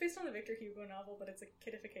 Alright, it's based on the Victor Hugo novel, but it's a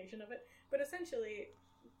kiddification of it. But essentially,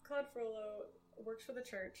 Claude Frollo works for the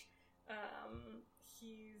church.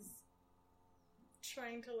 He's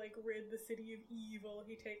trying to, like, rid the city of evil.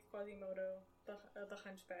 He takes Quasimodo, the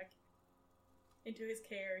hunchback, into his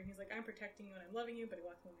care, and he's like, I'm protecting you and I'm loving you, but he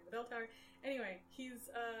walks away in the bell tower. Anyway,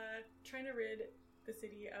 he's trying to rid the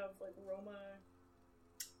city of, like, Roma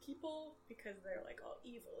people, because they're, like, all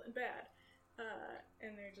evil and bad.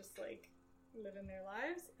 And they're just, like... living their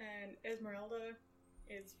lives, and Esmeralda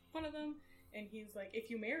is one of them, and he's like, if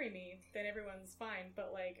you marry me, then everyone's fine,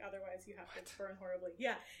 but, like, otherwise you have to burn horribly.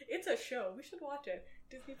 Yeah, it's a show. We should watch it.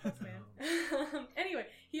 Disney Plus, man. Anyway,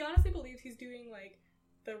 he honestly believes he's doing, like,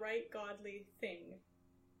 the right godly thing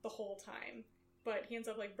the whole time, but he ends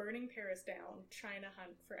up, like, burning Paris down, trying to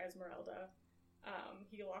hunt for Esmeralda.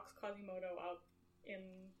 He locks Quasimodo up in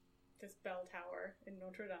this bell tower in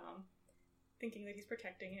Notre Dame, thinking that he's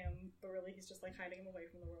protecting him, but really he's just, like, hiding him away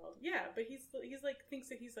from the world. Yeah, but he's like, thinks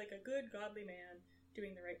that he's, like, a good, godly man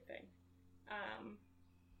doing the right thing.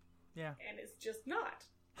 Yeah. And it's just not,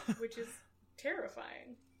 which is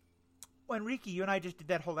terrifying. Well, Enrique, you and I just did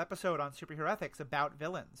that whole episode on superhero ethics about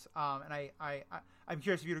villains. And I'm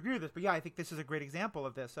curious if you'd agree with this, but yeah, I think this is a great example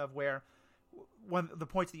of this, of where one of the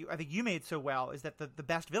points that I think you made so well is that the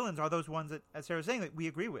best villains are those ones that, as Sarah was saying, that we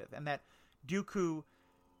agree with, and that Dooku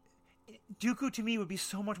to me would be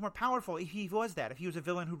so much more powerful if he was that, if he was a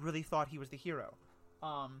villain who really thought he was the hero.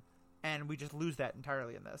 And we just lose that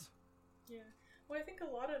entirely in this. Yeah. Well, I think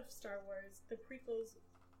a lot of Star Wars, the prequels,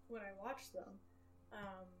 when I watched them,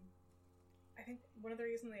 I think one of the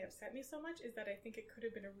reasons they upset me so much is that I think it could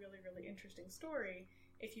have been a really, really interesting story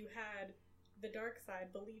if you had the dark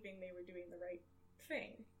side believing they were doing the right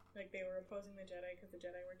thing. Like, they were opposing the Jedi because the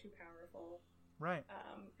Jedi were too powerful. Right.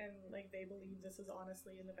 And, like, they believe this is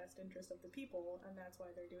honestly in the best interest of the people, and that's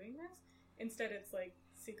why they're doing this. Instead, it's, like,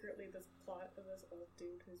 secretly this plot of this old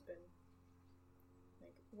dude who's been,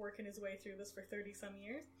 like, working his way through this for 30-some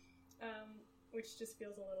years, which just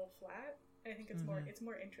feels a little flat. I think it's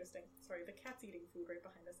more interesting. Sorry, the cat's eating food right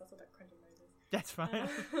behind us. That's what that crunching noise is. That's fine.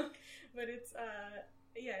 But it's,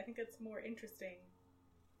 I think it's more interesting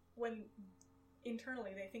when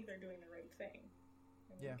internally they think they're doing the right thing.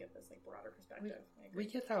 And we get this, like, broader perspective. We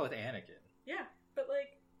get that with Anakin. Yeah, but,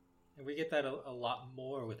 like... And we get that a lot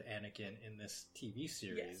more with Anakin in this TV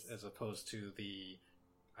series, as opposed to the,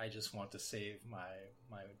 I just want to save my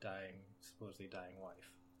supposedly dying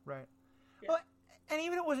wife. Right. Yeah. Well, and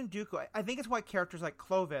even if it wasn't Dooku, I think it's why characters like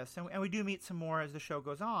Clovis, and we do meet some more as the show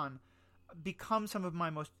goes on, become some of my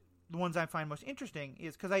most the ones I find most interesting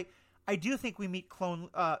is because I do think we meet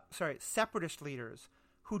separatist leaders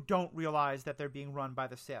who don't realize that they're being run by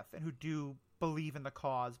the Sith and who do believe in the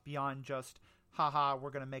cause beyond just, haha,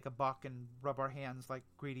 we're going to make a buck and rub our hands like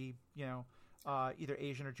greedy, either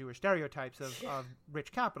Asian or Jewish stereotypes of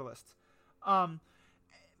rich capitalists.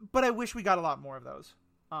 But I wish we got a lot more of those.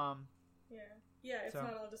 Yeah, it's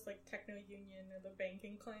not all just like Techno Union or the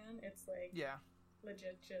banking clan. It's like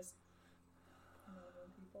legit just normal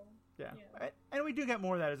people. Yeah. And we do get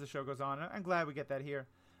more of that as the show goes on. I'm glad we get that here.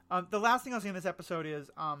 The last thing I'll say in this episode is,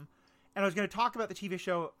 and I was going to talk about the TV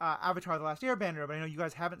show Avatar: The Last Airbender, but I know you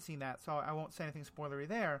guys haven't seen that, so I won't say anything spoilery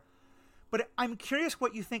there. But I'm curious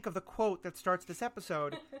what you think of the quote that starts this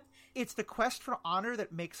episode. It's the quest for honor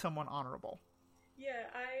that makes someone honorable. Yeah,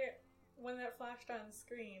 when that flashed on the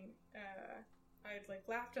screen, I like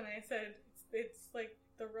laughed and I said, it's like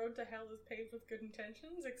the road to hell is paved with good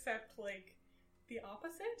intentions, except like the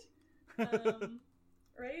opposite.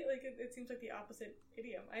 Right? Like it seems like the opposite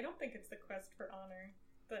idiom. I don't think it's the quest for honor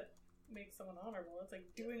that makes someone honorable. It's like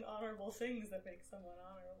doing honorable things that make someone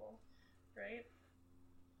honorable, right?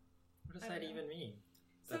 What does that even mean?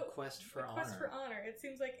 The quest for honor. Quest for honor. It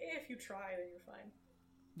seems like if you try, then you're fine.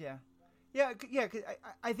 Yeah. Cause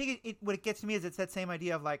I think what it gets to me is it's that same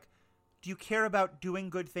idea of like, do you care about doing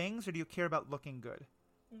good things or do you care about looking good?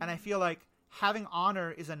 Mm-hmm. And I feel like having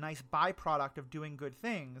honor is a nice byproduct of doing good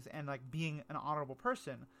things and like being an honorable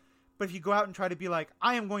person. But if you go out and try to be like,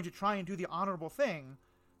 I am going to try and do the honorable thing,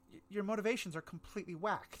 your motivations are completely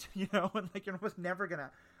whacked, and like you're almost never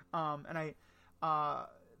gonna.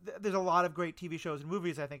 There's a lot of great TV shows and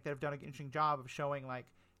movies I think that have done an interesting job of showing like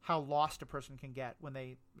how lost a person can get when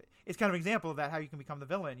they. It's kind of an example of that, how you can become the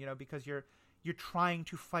villain, because you're trying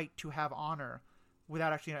to fight to have honor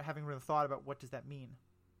without actually having really thought about what does that mean.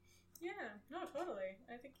 Yeah, no, totally.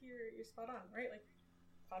 I think you're spot on, right? Like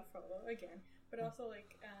Podfollow again, but also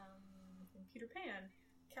like in Peter Pan,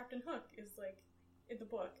 Captain Hook is like in the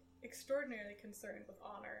book extraordinarily concerned with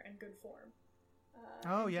honor and good form.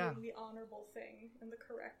 Doing the honorable thing and the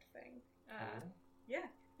correct thing. Yeah.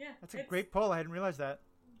 That's a great pull. I hadn't realized that.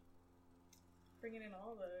 Bringing in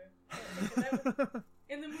all the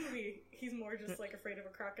in the movie, he's more just like afraid of a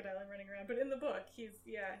crocodile and running around. But in the book, he's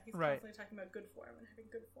constantly talking about good form and having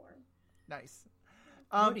good form. Nice.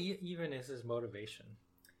 What even is his motivation?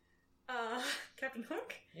 Captain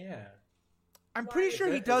Hook? Yeah. I'm pretty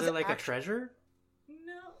sure he does. Is it like a treasure?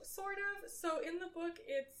 No, sort of. So in the book,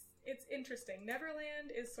 it's interesting.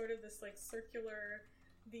 Neverland is sort of this like circular.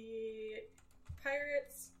 The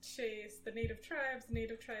pirates chase the native tribes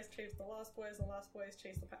chase the Lost Boys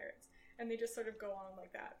chase the pirates. And they just sort of go on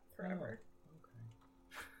like that forever. Oh,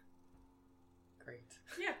 okay. Great.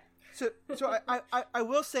 Yeah. So I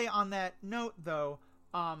will say on that note, though,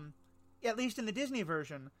 at least in the Disney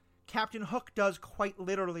version, Captain Hook does quite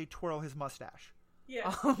literally twirl his mustache.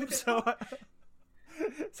 Yeah.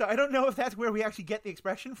 So I don't know if that's where we actually get the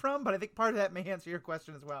expression from, but I think part of that may answer your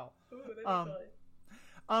question as well. Ooh, that'd be funny.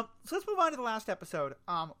 So let's move on to the last episode.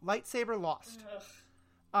 Lightsaber Lost.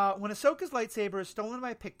 When Ahsoka's lightsaber is stolen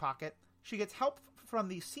by a pickpocket, she gets help from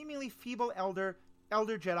the seemingly feeble elder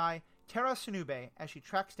Jedi Tera Sunube as she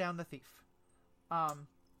tracks down the thief.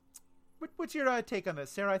 What's your take on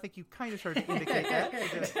this, Sarah? I think you kind of started to indicate that.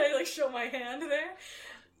 Did I like show my hand there?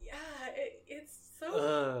 Yeah, it's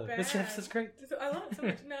so bad. This episode's great. I love it so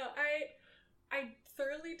much. No, I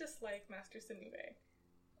thoroughly dislike Master Sunube,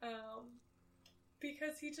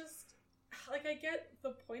 because he just like I get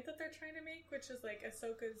the point that they're trying to make, which is like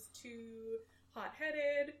Ahsoka's too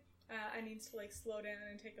hot-headed. I need to like slow down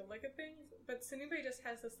and take a look at things, but Sunube just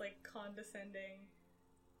has this like condescending.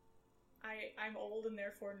 I'm old and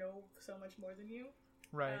therefore know so much more than you.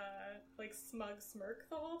 Right. Like smug smirk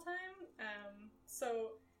the whole time.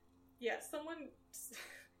 So yeah, someone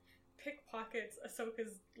pickpockets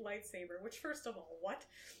Ahsoka's lightsaber, which first of all, what?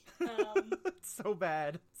 It's so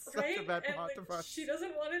bad. It's right? Such a bad and, plot like, device. she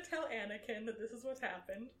doesn't want to tell Anakin that this is what's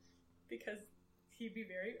happened because he'd be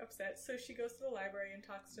very upset. So she goes to the library and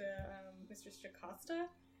talks to Mr. Jocasta,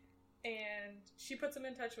 and she puts Ahsoka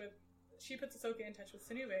in touch with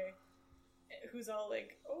Sunube, who's all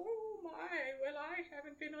like, "Oh my, well I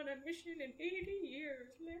haven't been on a mission in 80 years.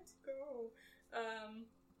 Let's go."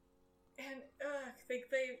 And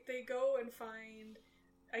they go and find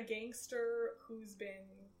a gangster who's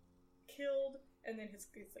been killed, and then his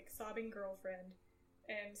like sobbing girlfriend,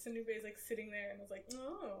 and Sunube's like sitting there and was like,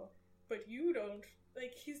 "Oh, but you don't."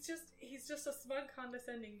 Like he's just a smug,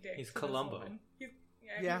 condescending dick. He's Columbo.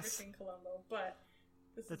 I've never seen Columbo, but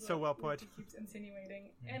that's so well put. He keeps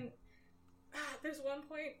insinuating, and there's one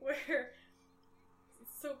point where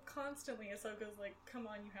so constantly Ahsoka's like, come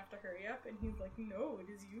on, you have to hurry up. And he's like, no, it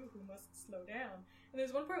is you who must slow down. And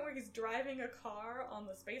there's one point where he's driving a car on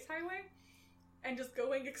the space highway and just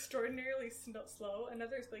going extraordinarily slow. And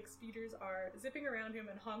other like speeders are zipping around him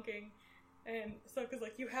and honking. And Ahsoka's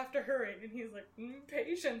like, you have to hurry. And he's like,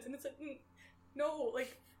 patience. And it's like, no,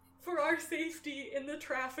 like, for our safety in the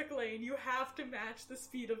traffic lane, you have to match the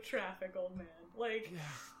speed of traffic, old man. Like,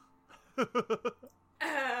 but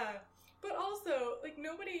also, like,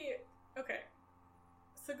 nobody... Okay,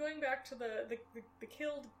 so going back to the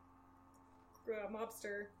killed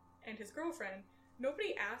mobster and his girlfriend,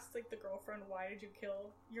 nobody asked, like, the girlfriend, why did you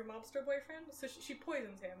kill your mobster boyfriend? So she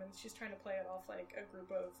poisons him, and she's trying to play it off like a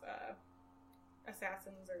group of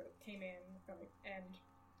assassins came in and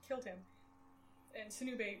killed him. And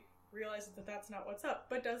Sunube realizes that that's not what's up,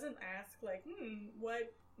 but doesn't ask, like,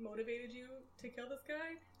 what motivated you to kill this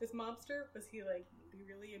guy? This mobster? Was he, like,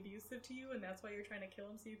 really abusive to you, and that's why you're trying to kill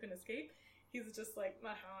him so you can escape? He's just like,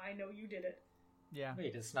 I know you did it. Yeah.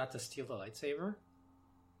 Wait, it's not to steal the lightsaber?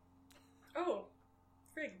 Oh,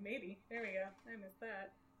 frig, maybe. There we go. I missed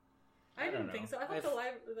that. I didn't think so. I thought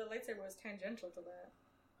the lightsaber was tangential to that.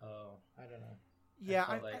 Oh, I don't know. Yeah,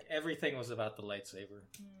 I felt like everything was about the lightsaber.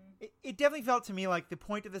 It definitely felt to me like the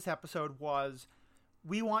point of this episode was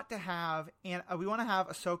we want to have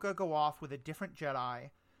Ahsoka go off with a different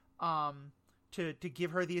Jedi, to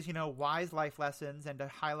give her these wise life lessons and to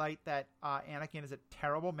highlight that Anakin is a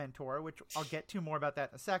terrible mentor, which I'll get to more about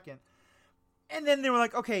that in a second. And then they were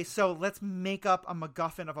like, okay, so let's make up a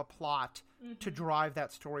MacGuffin of a plot to drive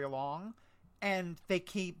that story along, and they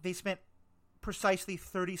spent precisely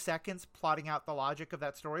 30 seconds plotting out the logic of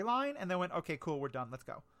that storyline, and then went, okay, cool, we're done, let's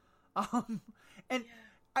go. I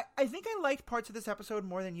think I liked parts of this episode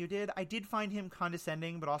more than you did. I did find him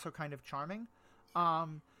condescending, but also kind of charming.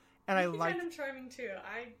 And I liked him charming too.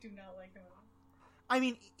 I do not like him at all. I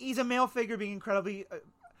mean, he's a male figure being incredibly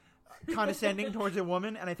condescending towards a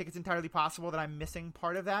woman, and I think it's entirely possible that I'm missing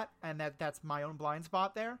part of that, and that's my own blind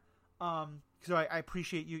spot there. So I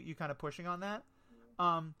appreciate you kind of pushing on that.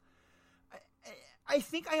 I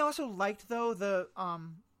think I also liked, though,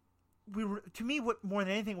 to me, what more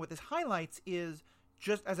than anything, what this highlights is,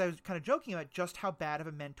 just as I was kind of joking about, just how bad of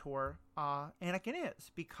a mentor Anakin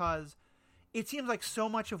is, because it seems like so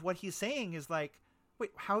much of what he's saying is like,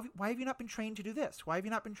 wait, why have you not been trained to do this? Why have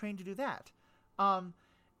you not been trained to do that?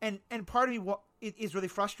 And part of me is really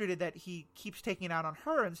frustrated that he keeps taking it out on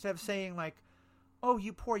her instead of saying, like, oh,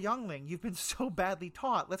 you poor youngling, you've been so badly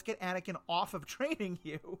taught. Let's get Anakin off of training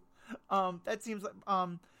you. That seems like,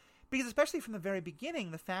 because especially from the very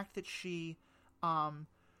beginning, the fact that she,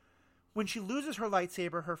 when she loses her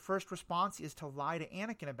lightsaber, her first response is to lie to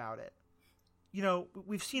Anakin about it.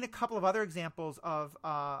 We've seen a couple of other examples of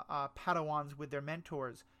Padawans with their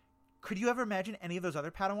mentors. Could you ever imagine any of those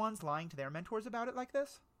other Padawans lying to their mentors about it like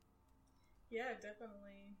this? Yeah,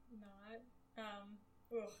 definitely not.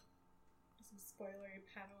 Some spoilery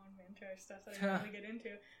Padawan mentor stuff that I don't want to get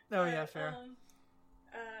into. Oh, yeah, fair.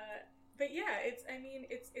 But yeah,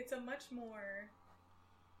 it's a much more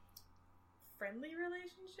friendly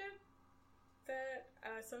relationship that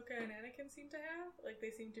Ahsoka and Anakin seem to have. Like,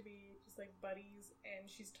 they seem to be just like buddies, and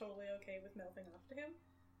she's totally okay with mouthing off to him,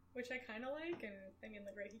 which I kind of like. And I mean,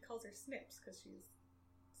 like, right, he calls her Snips because she's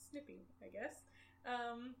snippy, I guess.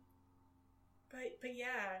 But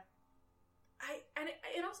yeah,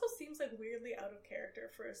 it also seems like weirdly out of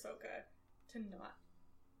character for Ahsoka to not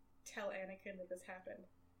tell Anakin that this happened.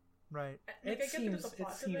 Right. Like, it seems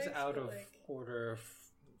out of order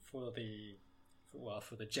for the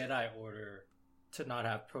Jedi Order to not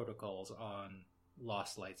have protocols on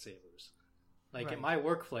lost lightsabers. Like, right. At my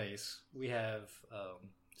workplace, we have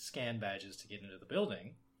scan badges to get into the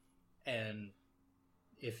building, and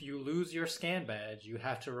if you lose your scan badge, you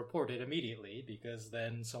have to report it immediately, because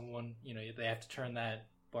then someone, they have to turn that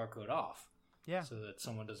barcode off. Yeah. So that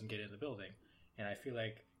someone doesn't get in the building. And I feel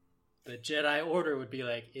like the Jedi Order would be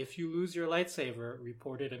like, if you lose your lightsaber,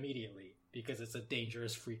 report it immediately, because it's a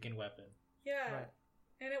dangerous freaking weapon. Yeah. Right.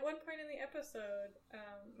 And at one point in the episode,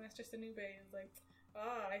 Master Sunube is like,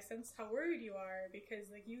 I sense how worried you are, because,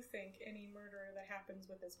 like, you think any murder that happens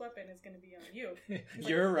with this weapon is going to be on you.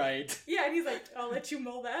 You're right. Yeah, and he's like, I'll let you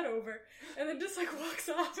mull that over. And then just, like, walks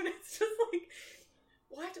off, and it's just like,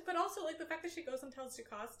 what? But also, like, the fact that she goes and tells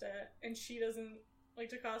Jocasta, and she doesn't, like,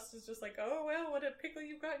 Jocasta's just like, oh, well, what a pickle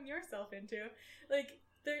you've gotten yourself into. Like,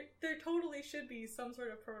 there totally should be some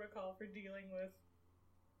sort of protocol for dealing with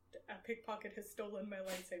a pickpocket has stolen my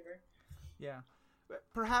lightsaber. Yeah.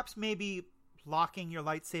 Perhaps maybe locking your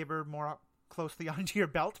lightsaber more closely onto your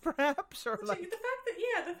belt, perhaps? Or the fact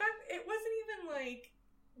it wasn't even like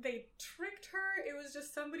they tricked her. It was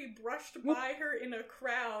just somebody brushed by her in a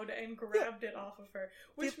crowd and grabbed it off of her,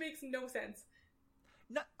 which makes no sense.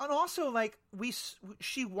 No, and also, like,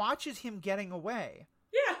 she watches him getting away.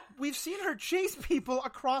 Yeah. We've seen her chase people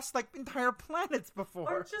across, like, entire planets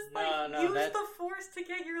before. Or just, use the Force to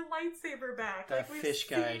get your lightsaber back. That fish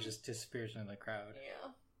guy just disappears in the crowd.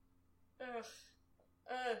 Yeah. Ugh.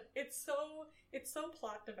 It's so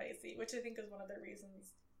plot devicey, which I think is one of the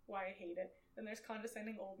reasons why I hate it. Then there's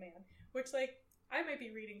condescending old man, which, like, I might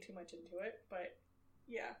be reading too much into it, but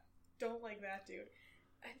yeah, don't like that dude.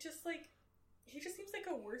 And just, like, he just seems like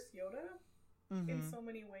a worse Yoda in so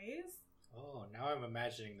many ways. Oh, now I'm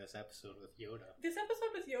imagining this episode with Yoda. This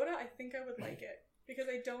episode with Yoda, I think I would like it. Because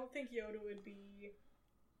I don't think Yoda would be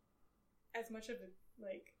as much of a,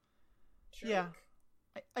 like, jerk. Yeah.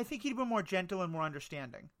 I think he'd be more gentle and more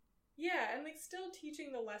understanding. Yeah, and, like, still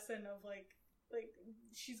teaching the lesson of, like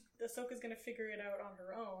Ahsoka's gonna figure it out on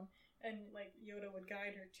her own, and, like, Yoda would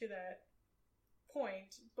guide her to that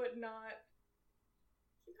point, but not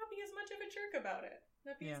be as much of a jerk about it.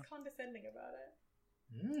 Not be as condescending about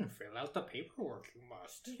it. Fill out the paperwork, you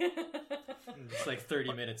must. It's like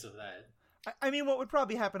 30 minutes of that. I mean, what would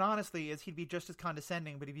probably happen, honestly, is he'd be just as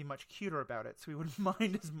condescending, but he'd be much cuter about it, so he wouldn't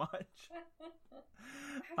mind as much.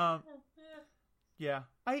 Yeah.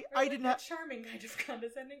 I didn't have... charming kind of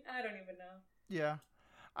condescending? I don't even know. Yeah.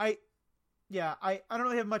 I don't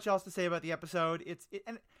really have much else to say about the episode.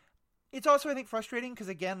 And it's also, I think, frustrating, because,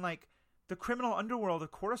 again, like, the criminal underworld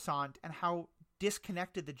of Coruscant and how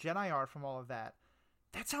disconnected the Jedi are from all of that.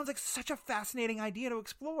 That sounds like such a fascinating idea to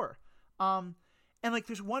explore. And, like,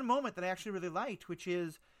 there's one moment that I actually really liked, which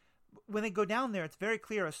is when they go down there, it's very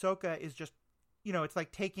clear Ahsoka is just, you know, it's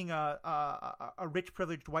like taking a rich,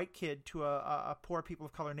 privileged white kid to a poor people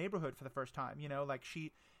of color neighborhood for the first time. You know, like,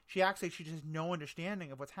 she acts like she just has no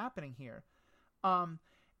understanding of what's happening here. And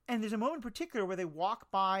there's a moment in particular where they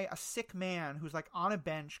walk by a sick man who's, like, on a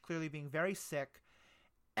bench, clearly being very sick,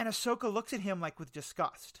 and Ahsoka looks at him, like, with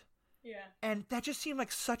disgust. Yeah. And that just seemed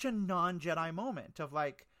like such a non-Jedi moment of,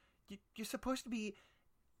 like, you're supposed to be,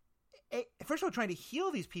 first of all, trying to heal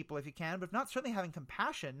these people if you can, but not certainly having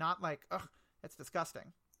compassion, not like, ugh, that's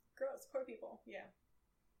disgusting. Gross, poor people, yeah.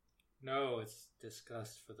 No, it's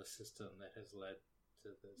disgust for the system that has led to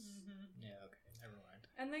this. Yeah, okay, never mind.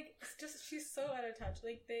 And, like, it's just, she's so out of touch.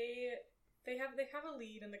 Like, they have a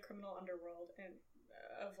lead in the criminal underworld, and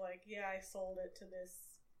of, like, yeah, I sold it to this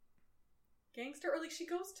gangster, or, like, she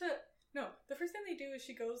goes to, no, the first thing they do is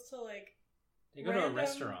she goes to, like, they go to a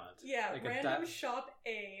restaurant. Yeah, like random shop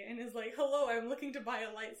A, and is like, hello, I'm looking to buy a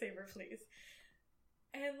lightsaber, please.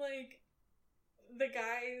 And, like, the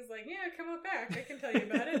guy is like, yeah, come on back, I can tell you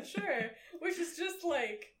about it, sure. Which is just,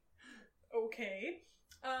 like, okay.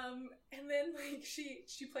 And then, like,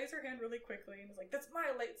 she plays her hand really quickly and is like, that's my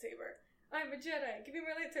lightsaber. I'm a Jedi. Give me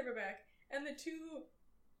my lightsaber back. And the two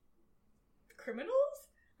criminals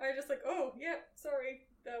are just like, oh, yeah, sorry.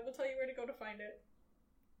 We'll tell you where to go to find it.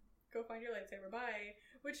 Go find your lightsaber. Bye.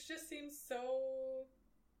 Which just seems so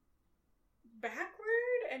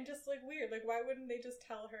backward and just, like, weird. Like, why wouldn't they just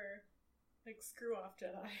tell her, like, screw off,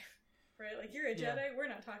 Jedi? Right? Like, you're a Jedi. We're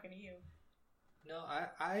not talking to you. No,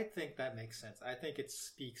 I think that makes sense. I think it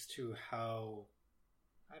speaks to how,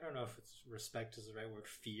 I don't know if it's respect is the right word,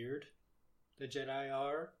 feared the Jedi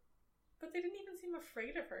are. But they didn't even seem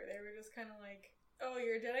afraid of her. They were just kind of like, oh,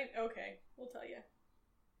 you're a Jedi? Okay, we'll tell you.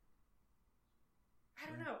 I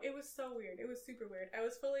don't know. It was so weird. It was super weird. I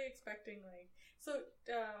was fully expecting, like... So,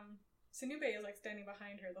 Sinube is, like, standing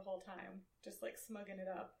behind her the whole time, just, like, smugging it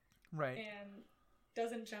up. Right. And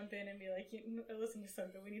doesn't jump in and be like, listen,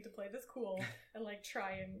 Ahsoka, we need to play this cool, and, like,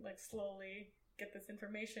 try and, like, slowly get this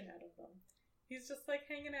information out of them. He's just, like,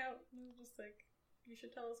 hanging out, and just like, you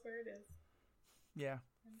should tell us where it is. Yeah,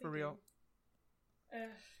 for real.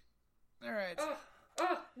 All right. Oh,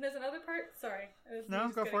 and there's another part. Sorry, no,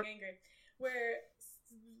 go for it. Angry. Where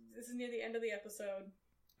this is near the end of the episode.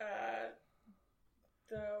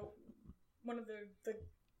 One of the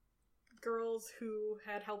girls who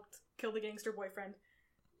had helped kill the gangster boyfriend,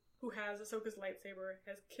 who has Ahsoka's lightsaber,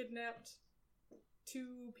 has kidnapped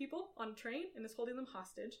two people on a train and is holding them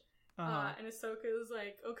hostage. And Ahsoka is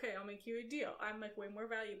like, okay, I'll make you a deal. I'm, like, way more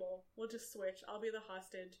valuable. We'll just switch. I'll be the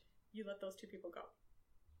hostage. You let those two people go.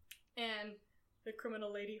 And the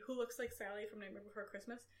criminal lady, who looks like Sally from Nightmare Before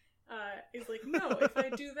Christmas, is like, no, if I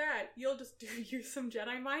do that, you'll just use some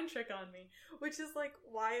Jedi mind trick on me. Which is like,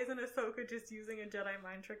 why isn't Ahsoka just using a Jedi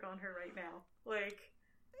mind trick on her right now? Like...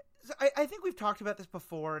 So I think we've talked about this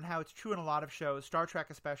before and how it's true in a lot of shows, Star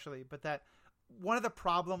Trek especially, but that one of the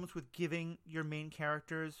problems with giving your main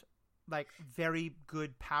characters like very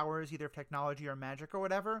good powers, either of technology or magic or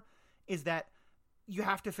whatever, is that you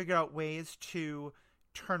have to figure out ways to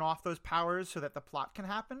turn off those powers so that the plot can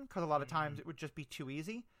happen, because a lot of times it would just be too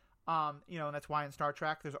easy. And that's why in Star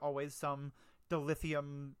Trek there's always some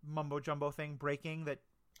dilithium mumbo jumbo thing breaking that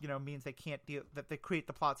means they can't deal, that they create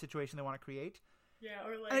the plot situation they want to create. Yeah,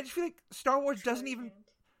 or like, and I just feel like Star Wars doesn't even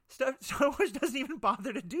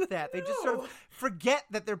bother to do that. They just sort of forget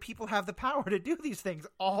that their people have the power to do these things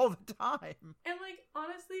all the time. And like,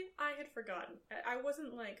 honestly, I had forgotten. I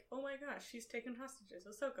wasn't like, oh my gosh, she's taken hostages.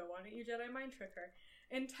 Ahsoka, why don't you Jedi mind trick her?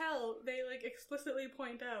 Until they like explicitly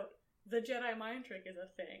point out the Jedi mind trick is a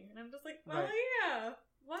thing. And I'm just like, oh yeah,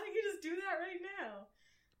 why don't you just do that right now?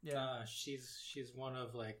 Yeah, she's one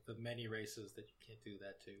of like the many races that you can't do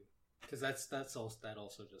that to. Because that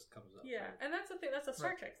also just comes up. Yeah, right? And that's the thing. That's a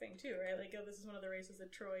Star Trek thing too, right? Like, this is one of the races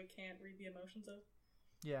that Troy can't read the emotions of.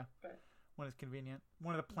 Yeah, but when it's convenient.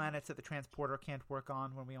 One of the planets that the transporter can't work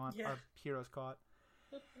on when we want our heroes caught.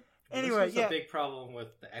 Anyway, this was a big problem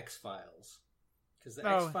with the X-Files, because the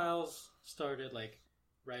X-Files started like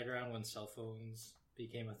right around when cell phones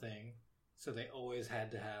became a thing. So they always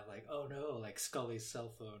had to have like, oh no, like Scully's cell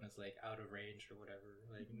phone is like out of range or whatever.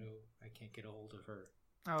 Like, no, I can't get a hold of her.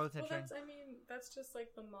 Oh, that's interesting. That's just like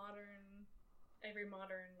every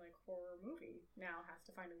modern like horror movie now has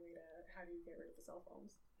to find a way to, how do you get rid of the cell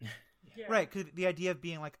phones? Yeah. Right, because the idea of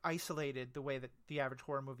being like isolated the way that the average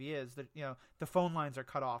horror movie is, that the phone lines are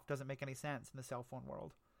cut off, doesn't make any sense in the cell phone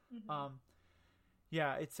world. Mm-hmm.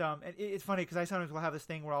 Yeah, it's funny because I sometimes will have this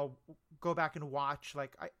thing where I'll go back and watch,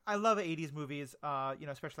 like, I love 80s movies,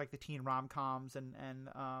 especially like the teen rom-coms and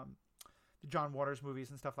the John Waters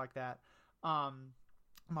movies and stuff like that.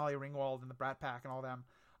 Molly Ringwald and the Brat Pack and all them.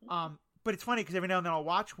 But it's funny because every now and then I'll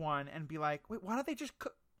watch one and be like, wait, why don't they just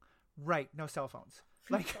Right, no cell phones.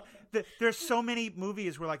 Like, there's so many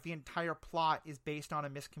movies where like the entire plot is based on a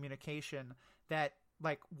miscommunication that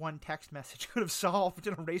like one text message could have solved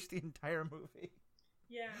and erased the entire movie.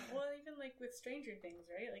 Yeah, well, even like with Stranger Things,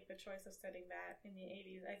 right? Like the choice of setting that in the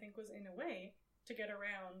 80s, I think was in a way to get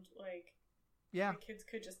around, like, the kids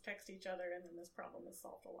could just text each other and then this problem is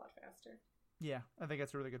solved a lot faster. Yeah, I think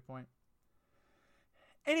that's a really good point.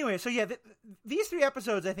 Anyway, so yeah, these 3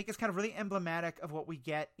 episodes I think is kind of really emblematic of what we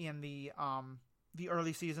get in the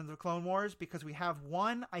early seasons of Clone Wars, because we have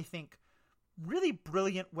one, I think, really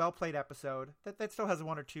brilliant, well-played episode that still has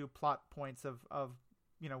 1 or 2 plot points of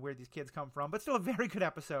where these kids come from, but still a very good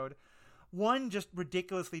episode. One just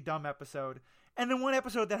ridiculously dumb episode, and then one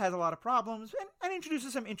episode that has a lot of problems and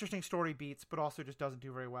introduces some interesting story beats, but also just doesn't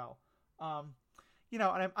do very well. And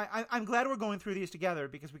I'm glad we're going through these together,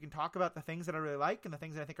 because we can talk about the things that I really like and the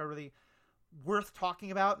things that I think are really worth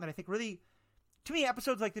talking about, and that I think really, to me,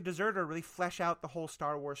 episodes like The Deserter really flesh out the whole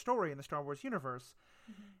Star Wars story and the Star Wars universe.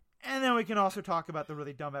 Mm-hmm. And then we can also talk about the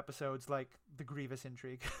really dumb episodes like the Grievous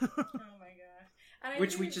intrigue. Oh my gosh.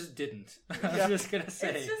 Which we just didn't. I was just going to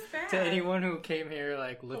say, to anyone who came here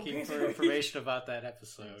like looking for information about that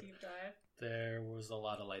episode, deep dive, there was a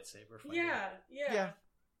lot of lightsaber fighting. Yeah.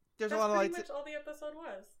 There's That's a lot of pretty much all the episode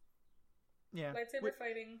was. Yeah. Lightsaber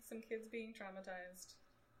fighting, some kids being traumatized.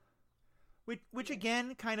 Which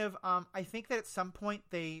again, kind of, I think that at some point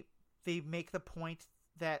they make the point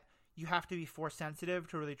that you have to be force sensitive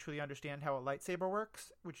to really truly understand how a lightsaber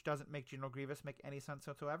works, which doesn't make General Grievous make any sense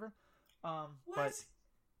whatsoever. What? But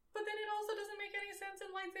then it also doesn't make any sense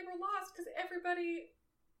in Lightsaber Lost, because everybody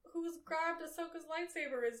who's grabbed Ahsoka's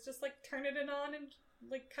lightsaber is just like turning it on and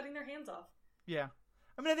like cutting their hands off. Yeah.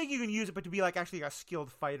 I mean, I think you can use it, but to be like actually a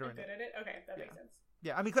skilled fighter in it. Good at it? Okay, that makes sense.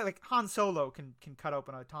 Yeah, I mean, like Han Solo can cut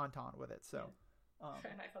open a tauntaun with it, so.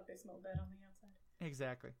 And I thought they smelled bad on the outside.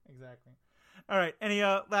 Exactly. All right, any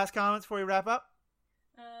last comments before we wrap up?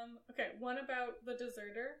 Okay, one about the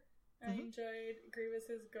Deserter. I enjoyed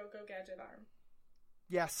Grievous's go-go gadget arm.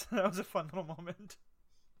 Yes, that was a fun little moment.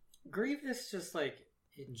 Grievous, just like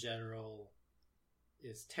in general,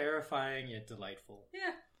 is terrifying yet delightful.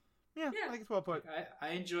 Yeah, I think it's well put. I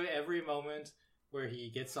enjoy every moment where he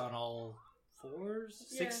gets on all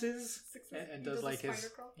 4s, 6s, and does like his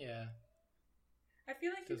crawl. Yeah. I feel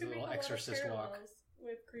like you could make a lot of exorcist parallels walk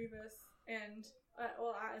with Grievous and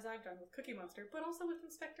as I've done with Cookie Monster, but also with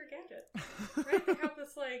Inspector Gadget. Right? They have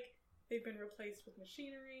this like they've been replaced with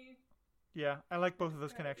machinery. Yeah, I like both of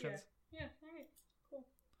those connections. Yeah, all right, cool.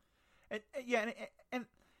 And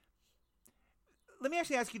let me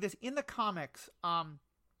actually ask you this: in the comics, I'm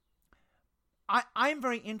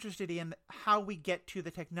very interested in how we get to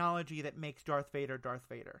the technology that makes Darth Vader Darth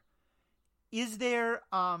Vader. Is there,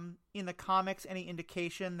 in the comics, any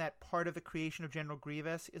indication that part of the creation of General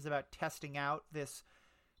Grievous is about testing out this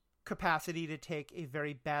capacity to take a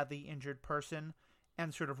very badly injured person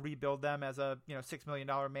and sort of rebuild them as a $6 million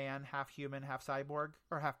man, half human, half cyborg,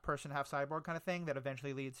 or half person, half cyborg kind of thing that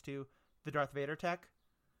eventually leads to the Darth Vader tech?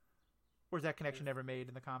 Or is that connection never made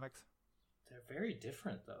in the comics? They're very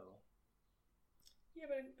different, though. Yeah,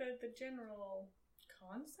 but the general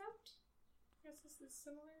concept, I guess, is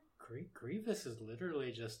similar. Grievous is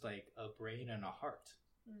literally just like a brain and a heart.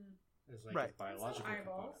 It's like his biological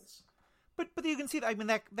components. But you can see that. I mean,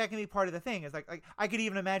 that can be part of the thing. Is like I could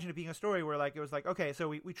even imagine it being a story where like it was like, okay, so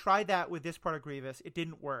we tried that with this part of Grievous, it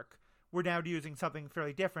didn't work. We're now using something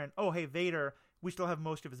fairly different. Oh, hey, Vader, we still have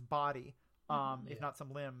most of his body, if not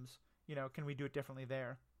some limbs. Can we do it differently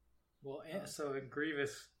there? Well, so in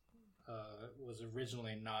Grievous was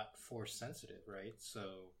originally not force sensitive, right?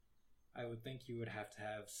 So I would think you would have to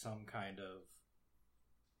have some kind of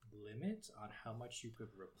limit on how much you could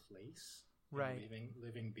replace a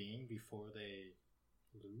living being before they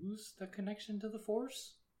lose the connection to the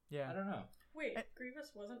force. Yeah, I don't know. Wait,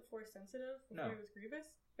 Grievous wasn't force sensitive before he was Grievous,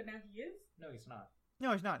 but now he is? No, he's not.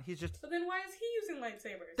 No, he's not. He's just. So then why is he using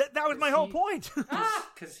lightsabers? That was my whole point.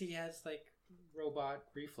 Because he has like robot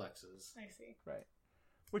reflexes. I see. Right.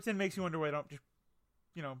 Which then makes you wonder why they don't just,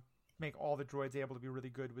 make all the droids able to be really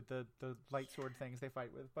good with the light sword things they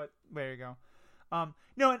fight with. But there you go.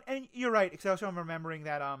 No, and you're right. Because also I'm remembering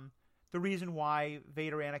that the reason why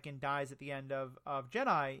Vader Anakin dies at the end of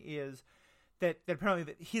Jedi is that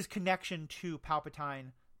apparently his connection to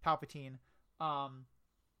Palpatine,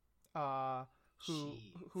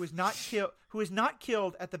 who is not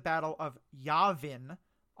killed at the Battle of Yavin.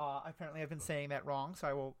 Apparently, I've been saying that wrong, so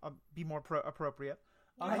I will be more appropriate.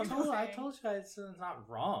 I told you guys it's not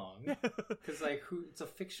wrong because it's a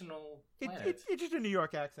fictional planet. It's just a New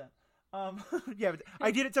York accent. Yeah, but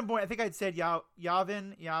I did at some point. I think I'd said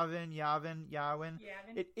Yavin.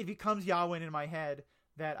 It becomes Yawin in my head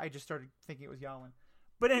that I just started thinking it was Yawin.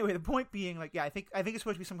 But anyway, the point being, I think it's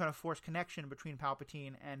supposed to be some kind of forced connection between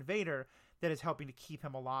Palpatine and Vader that is helping to keep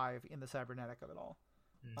him alive in the cybernetic of it all.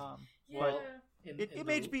 But it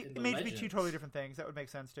may be two totally different things. That would make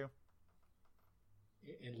sense too.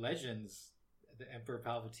 In Legends, the Emperor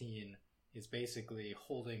Palpatine is basically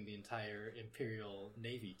holding the entire Imperial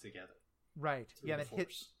Navy together. Right. Yeah. That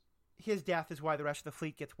his death is why the rest of the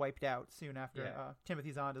fleet gets wiped out soon after. Yeah.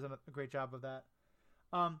 Timothy Zahn does a great job of that.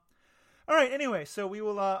 All right. Anyway, so we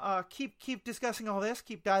will keep discussing all this.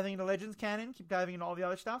 Keep diving into Legends canon. Keep diving into all the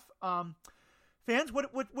other stuff. Fans, what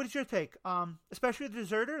is your take? Especially the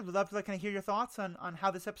Deserter. We'd love to kind of hear your thoughts on how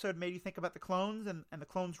this episode made you think about the clones and the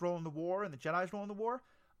clones' role in the war and the Jedi's role in the war.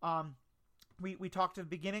 We talked at the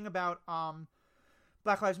beginning about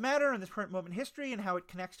Black Lives Matter and this current moment in history and how it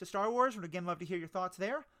connects to Star Wars. We'd again love to hear your thoughts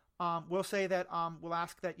there. We'll say that we'll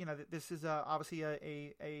ask that that this is obviously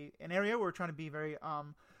an area where we're trying to be very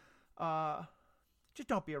just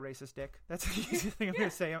don't be a racist dick. That's the easiest thing I'm going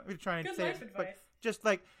to say. I'm going to try and say it, but just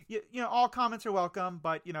all comments are welcome,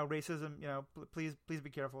 but racism, please be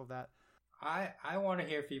careful of that. I want to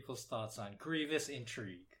hear people's thoughts on Grievous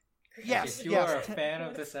intrigue. Yes, if you are a fan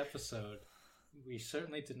of this episode, we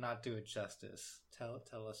certainly did not do it justice.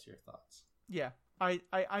 Tell us your thoughts. Yeah,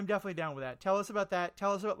 I'm definitely down with that. Tell us about that.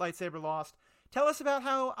 Tell us about Lightsaber Lost. Tell us about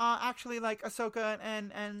how actually Ahsoka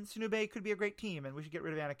and Sunube could be a great team, and we should get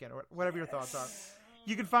rid of Anakin, or whatever your thoughts are.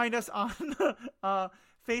 You can find us on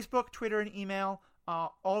Facebook, Twitter, and email.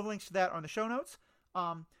 All the links to that are in the show notes.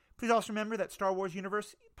 Please also remember that Star Wars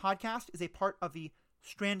Universe podcast is a part of the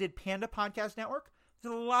Stranded Panda podcast network.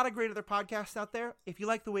 There's a lot of great other podcasts out there. If you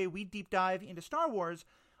like the way we deep dive into Star Wars,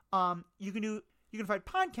 you can find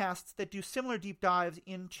podcasts that do similar deep dives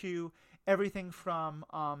into everything from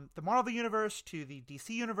the Marvel universe to the DC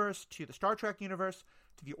universe to the Star Trek universe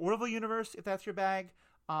to the Orville universe, if that's your bag.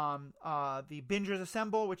 The Bingers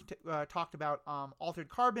Assemble, which talked about Altered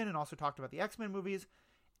Carbon and also talked about the X-Men movies.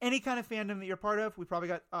 Any kind of fandom that you're part of, we probably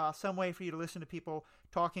got some way for you to listen to people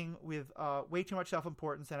talking with way too much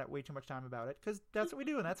self-importance and at way too much time about it, because that's what we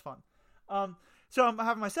do, and that's fun. So I'm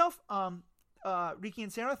having myself, Riki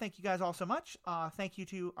and Sarah, thank you guys all so much. Thank you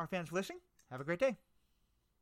to our fans for listening. Have a great day.